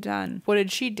have you done? What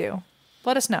did she do?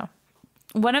 Let us know.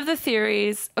 One of the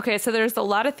theories, okay, so there's a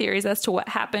lot of theories as to what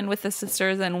happened with the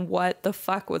sisters and what the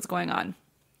fuck was going on.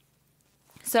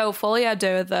 So folie à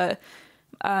deux, the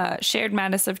shared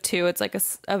madness of two, it's like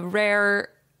a rare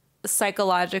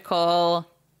psychological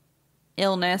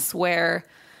illness where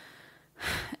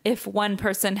if one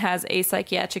person has a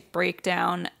psychiatric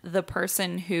breakdown,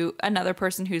 another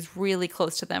person who's really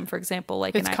close to them, for example,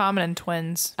 like it's common in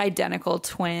twins, identical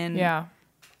twin. Yeah.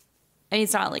 And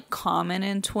it's not like common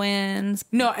in twins.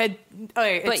 No,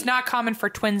 it's not common for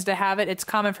twins to have it. It's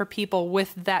common for people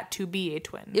with that to be a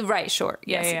twin. Right, sure.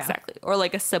 Yes, yeah. Exactly. Or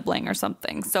like a sibling or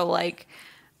something. So like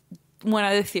one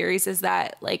of the theories is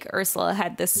that like Ursula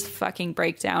had this fucking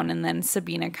breakdown and then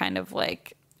Sabina kind of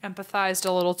like empathized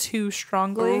a little too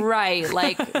strongly. Right,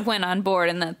 like went on board,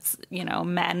 and that's,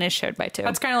 madness shared by two.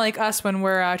 That's kind of like us when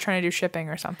we're trying to do shipping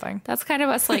or something. That's kind of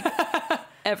us like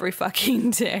every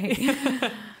fucking day.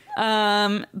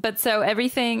 But so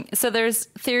there's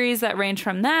theories that range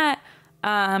from that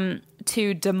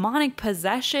to demonic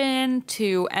possession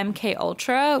to MK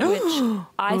Ultra, which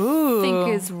I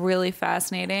think is really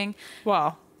fascinating.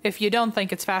 Well, if you don't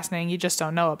think it's fascinating, you just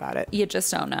don't know about it. You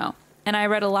just don't know. And I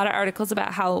read a lot of articles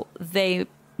about how they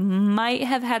might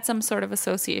have had some sort of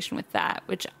association with that,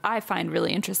 which I find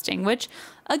really interesting, which,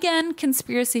 again,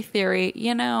 conspiracy theory,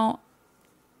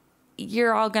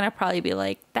 you're all going to probably be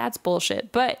like, that's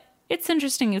bullshit. But it's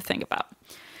interesting to think about.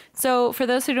 So for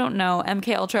those who don't know,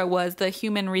 MK Ultra was the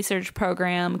human research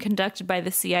program conducted by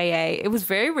the CIA. It was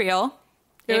very real.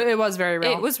 It was very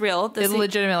real. It was real. It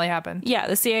legitimately happened. Yeah,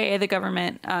 the CIA, the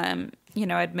government,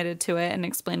 admitted to it and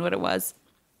explained what it was.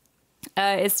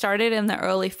 It started in the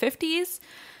early 50s,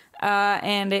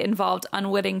 and it involved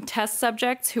unwitting test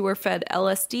subjects who were fed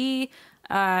LSD,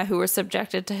 who were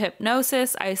subjected to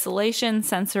hypnosis, isolation,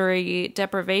 sensory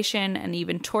deprivation, and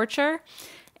even torture.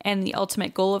 And the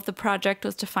ultimate goal of the project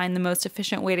was to find the most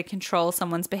efficient way to control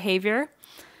someone's behavior.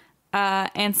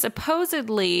 And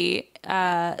supposedly,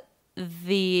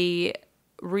 the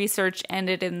research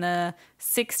ended in the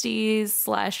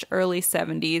 60s / early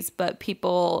 70s, but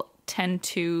people tend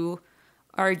to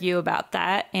argue about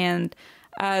that. And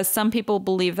some people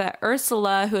believe that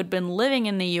Ursula, who had been living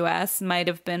in the U.S., might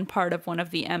have been part of one of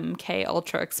the MK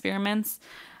Ultra experiments.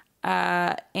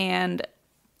 And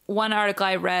one article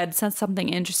I read said something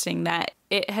interesting, that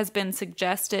it has been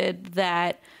suggested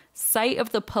that sight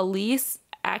of the police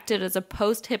acted as a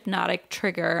post-hypnotic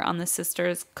trigger on the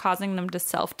sisters, causing them to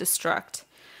self-destruct,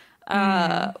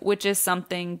 which is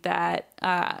something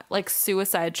that, like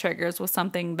suicide triggers, was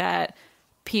something that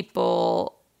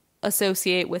people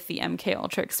associate with the MK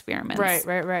Ultra experiments.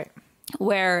 Right.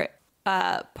 Where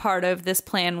part of this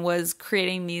plan was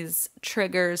creating these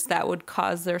triggers that would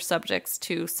cause their subjects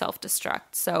to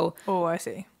self-destruct. So, oh, I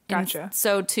see. Gotcha.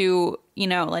 So to,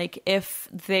 like if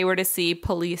they were to see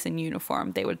police in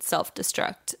uniform, they would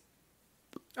self-destruct.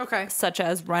 Okay. Such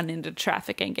as run into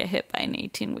traffic and get hit by an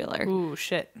 18-wheeler. Ooh,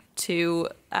 shit. To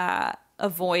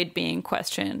avoid being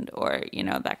questioned or,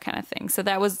 that kind of thing. So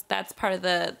that's part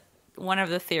of one of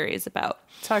the theories about.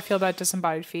 That's how I feel about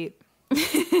disembodied feet.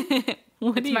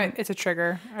 It's a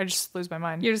trigger. I just lose my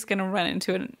mind. You're just going to run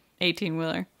into an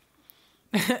 18-wheeler.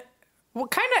 Well,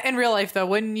 kind of in real life, though,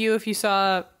 wouldn't you, if you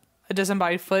saw a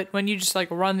disembodied foot, wouldn't you just, like,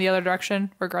 run the other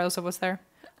direction, regardless of what's there?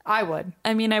 I would.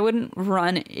 I mean, I wouldn't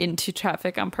run into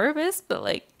traffic on purpose, but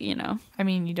like, I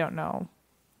mean, you don't know.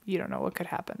 You don't know what could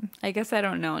happen. I guess I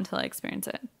don't know until I experience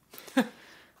it.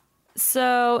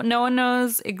 So no one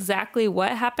knows exactly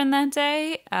what happened that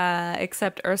day,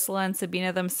 except Ursula and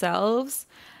Sabine themselves.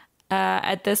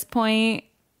 At this point,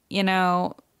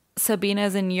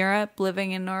 Sabina's in Europe,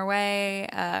 living in Norway.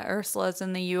 Ursula's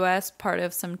in the U.S., part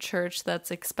of some church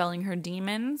that's expelling her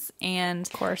demons. And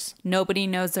Of course. Nobody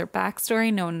knows their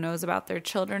backstory. No one knows about their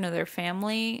children or their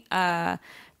family.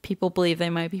 People believe they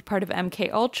might be part of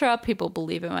MK Ultra. People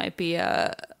believe it might be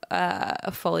a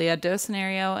folie deux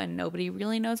scenario, and nobody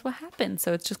really knows what happened.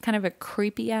 So it's just kind of a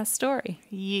creepy ass story.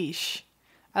 Yeesh.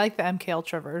 I like the MK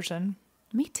Ultra version.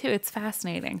 Me too. It's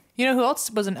fascinating. You know who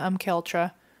else was an MK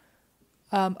Ultra?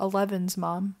 Eleven's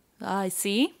mom. I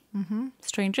see. Mm-hmm.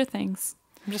 Stranger Things.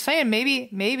 I'm just saying,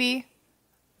 maybe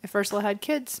if Ursula had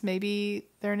kids, maybe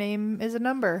their name is a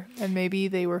number, and maybe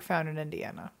they were found in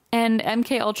Indiana. And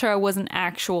MK Ultra was an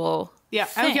actual thing.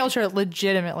 MK Ultra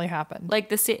legitimately happened. Like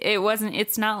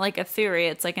it's not like a theory,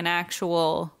 it's like an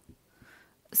actual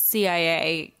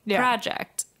CIA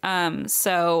project. And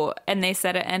they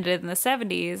said it ended in the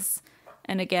 70s,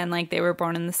 and again, like, they were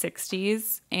born in the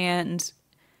 60s, and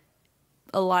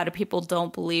a lot of people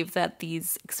don't believe that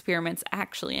these experiments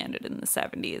actually ended in the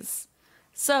 70s.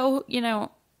 So,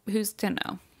 who's to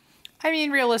know? I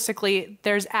mean, realistically,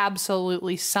 there's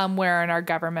absolutely somewhere in our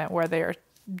government where they are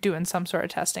doing some sort of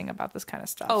testing about this kind of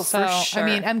stuff. Oh, for sure. I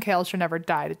mean, MK Ultra never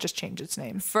died. It just changed its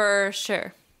name. For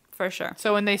sure.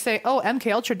 So when they say, oh,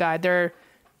 MK Ultra died, they're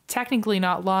technically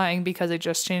not lying because they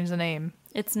just changed the name.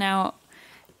 It's now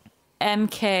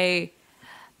MK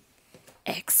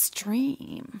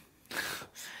Extreme.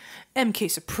 MK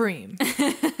Supreme.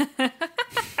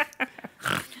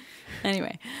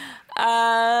 Anyway,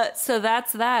 so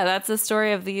that's that. That's the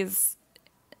story of these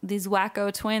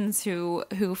wacko twins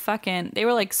who fucking, they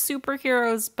were like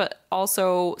superheroes, but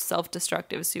also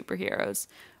self-destructive superheroes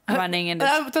running into.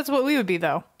 That's what we would be,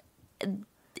 though.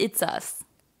 It's us.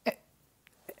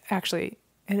 Actually,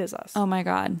 it is us. Oh my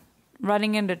God,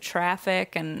 running into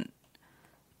traffic, and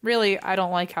really, I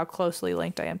don't like how closely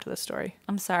linked I am to this story.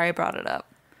 I'm sorry I brought it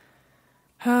up.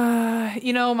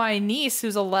 My niece,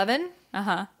 who's 11.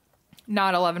 Uh-huh.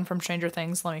 Not 11 from Stranger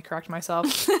Things. Let me correct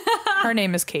myself. Her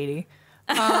name is Katie.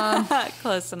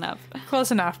 Close enough.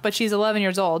 Close enough, but she's 11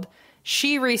 years old.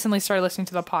 She recently started listening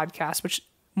to the podcast, which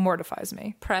mortifies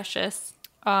me. Precious.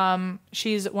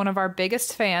 She's one of our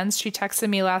biggest fans. She texted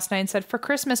me last night and said, "For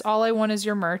Christmas, all I want is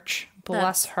your merch."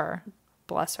 Bless her.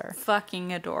 Bless her.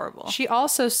 Fucking adorable. She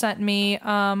also sent me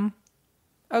a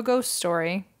ghost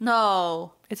story.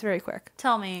 No. It's very quick.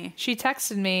 Tell me. She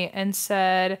texted me and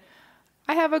said,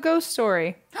 "I have a ghost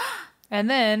story." And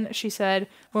then she said,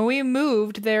 "When we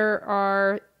moved,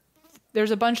 there's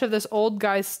a bunch of this old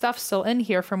guy's stuff still in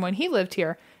here from when he lived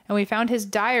here. And we found his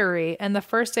diary. And the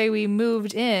first day we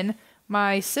moved in,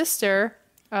 my sister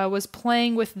was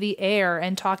playing with the air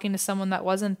and talking to someone that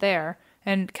wasn't there."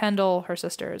 And Kendall, her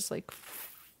sister, is like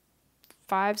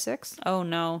 5, 6. Oh,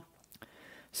 no.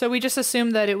 So we just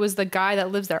assumed that it was the guy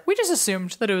that lives there. We just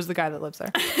assumed that it was the guy that lives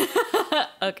there.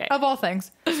 Okay. Of all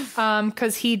things.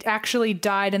 Because he actually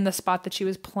died in the spot that she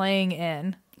was playing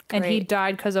in. And he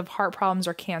died because of heart problems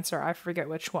or cancer. I forget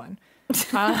which one.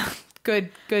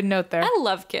 Good note there. I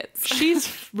love kids.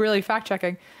 She's really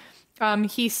fact-checking.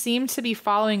 He seemed to be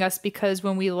following us because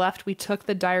when we left, we took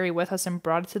the diary with us and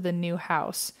brought it to the new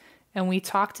house. And we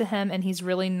talked to him, and he's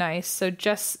really nice. So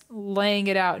just laying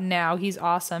it out now, he's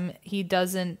awesome. He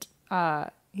doesn't,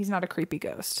 he's not a creepy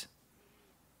ghost.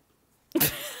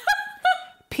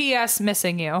 P.S.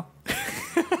 Missing you.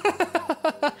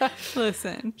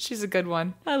 Listen. She's a good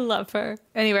one. I love her.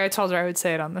 Anyway, I told her I would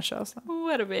say it on the show. So.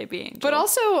 What a baby angel. But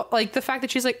also, like, the fact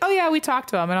that she's like, "Oh, yeah, we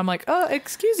talked to him." And I'm like, "Oh,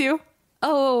 excuse you."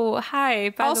 Oh, hi.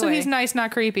 By also, the way. he's nice,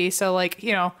 not creepy. So, like,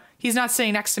 he's not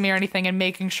sitting next to me or anything and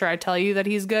making sure I tell you that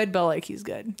he's good, but, like, he's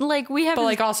good. Like, we have... But,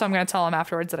 like, also, I'm going to tell him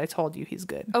afterwards that I told you he's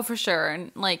good. Oh, for sure.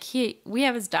 And, like, we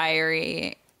have his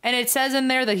diary. And it says in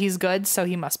there that he's good, so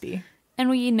he must be. And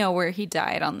we know where he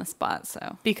died on the spot,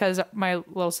 so... Because my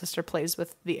little sister plays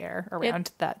with the air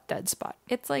around that dead spot.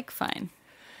 It's, like, fine.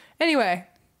 Anyway.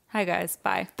 Hi, guys.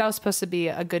 Bye. That was supposed to be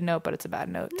a good note, but it's a bad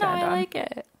note to end on. I like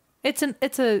it. It's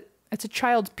a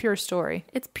child's pure story.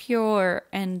 It's pure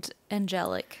and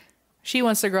angelic. She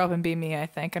wants to grow up and be me, I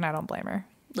think, and I don't blame her.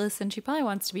 Listen, she probably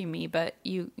wants to be me, but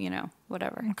you know,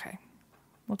 whatever. Okay.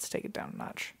 Let's take it down a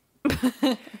notch.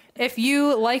 If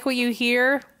you like what you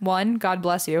hear, 1, God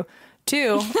bless you.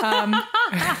 too.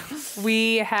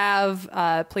 We have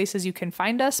places you can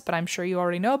find us, but I'm sure you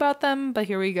already know about them. But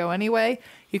here we go anyway.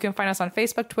 You can find us on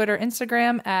Facebook, Twitter,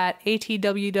 Instagram at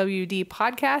ATWWD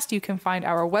Podcast. You can find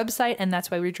our website, and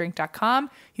that's why we drink.com.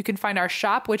 You can find our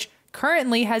shop, which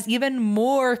currently has even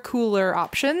more cooler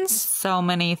options. So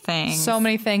many things. So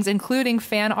many things, including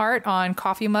fan art on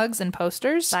coffee mugs and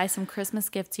posters. Buy some Christmas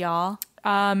gifts, y'all.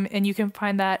 And you can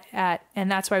find that at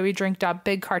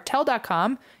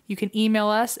andthat'swhywedrink.bigcartel.com. You can email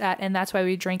us at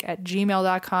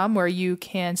andthat'swhywedrink@gmail.com, where you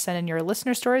can send in your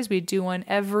listener stories. We do one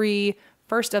every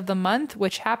first of the month,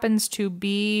 which happens to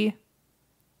be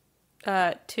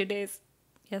 2 days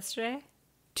yesterday.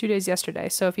 2 days yesterday.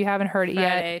 So if you haven't heard it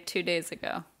Friday, yet, 2 days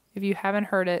ago. if you haven't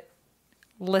heard it,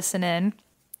 listen in.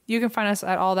 You can find us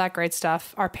at all that great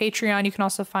stuff. Our Patreon, you can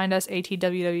also find us,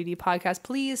 ATWWD Podcast.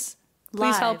 Please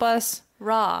Live. help us.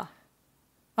 Raw.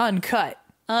 Uncut.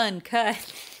 Sorry.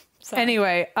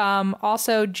 Anyway,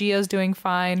 also Gio's doing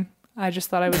fine. I just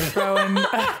thought I would throw in.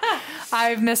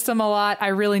 I've missed him a lot. I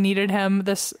really needed him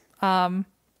this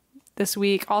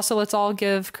week. Also, let's all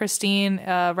give Christine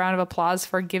a round of applause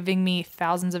for giving me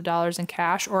thousands of dollars in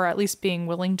cash, or at least being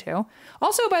willing to.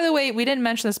 Also, by the way, we didn't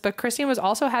mention this, but Christine was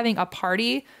also having a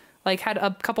party, like had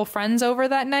a couple friends over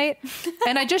that night.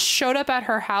 And I just showed up at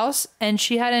her house and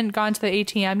she hadn't gone to the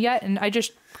ATM yet. And I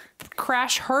just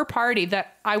crashed her party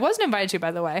that I wasn't invited to,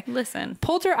 by the way. Listen.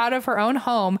 Pulled her out of her own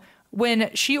home. When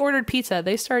she ordered pizza,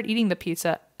 they started eating the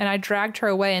pizza, and I dragged her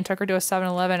away and took her to a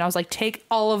 7-Eleven. I was like, take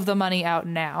all of the money out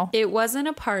now. It wasn't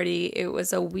a party. It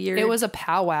was a weird... It was a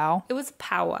powwow. It was a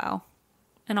powwow.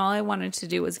 And all I wanted to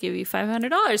do was give you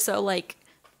 $500. So, like,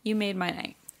 you made my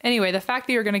night. Anyway, the fact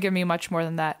that you're going to give me much more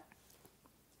than that,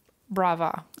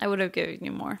 brava. I would have given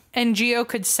you more. And Gio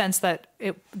could sense that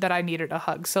I needed a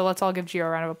hug. So let's all give Gio a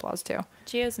round of applause, too.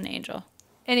 Gio's an angel.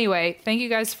 Anyway, thank you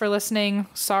guys for listening.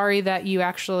 Sorry that you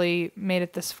actually made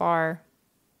it this far.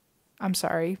 I'm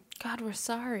sorry. God, we're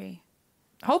sorry.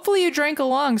 Hopefully you drank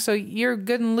along, so you're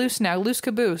good and loose now. Loose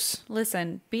caboose.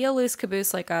 Listen, be a loose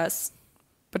caboose like us.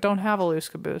 But don't have a loose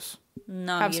caboose.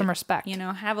 No, have some respect. You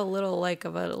know, have a little be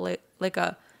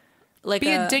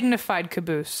a dignified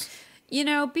caboose. You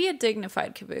know, be a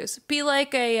dignified caboose. Be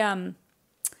like an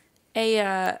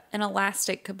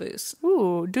elastic caboose.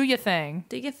 Ooh, do your thing.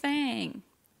 Do your thing.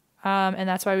 And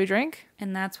that's why we drink?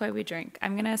 And that's why we drink.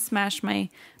 I'm going to smash my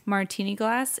martini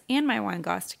glass and my wine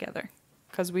glass together.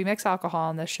 Because we mix alcohol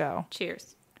on this show.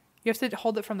 Cheers. You have to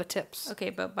hold it from the tips. Okay,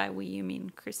 but by we you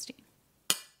mean Christine.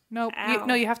 Nope.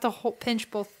 You have to pinch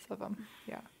both of them.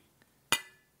 Yeah.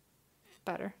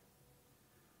 Better.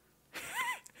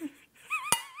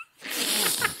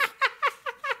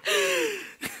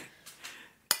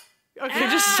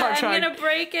 Okay, just stop trying. I'm going to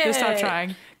break it. Just stop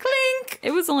trying. Clink! It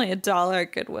was only $1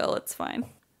 at Goodwill. It's fine.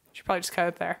 Should probably just cut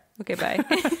it there. Okay, bye.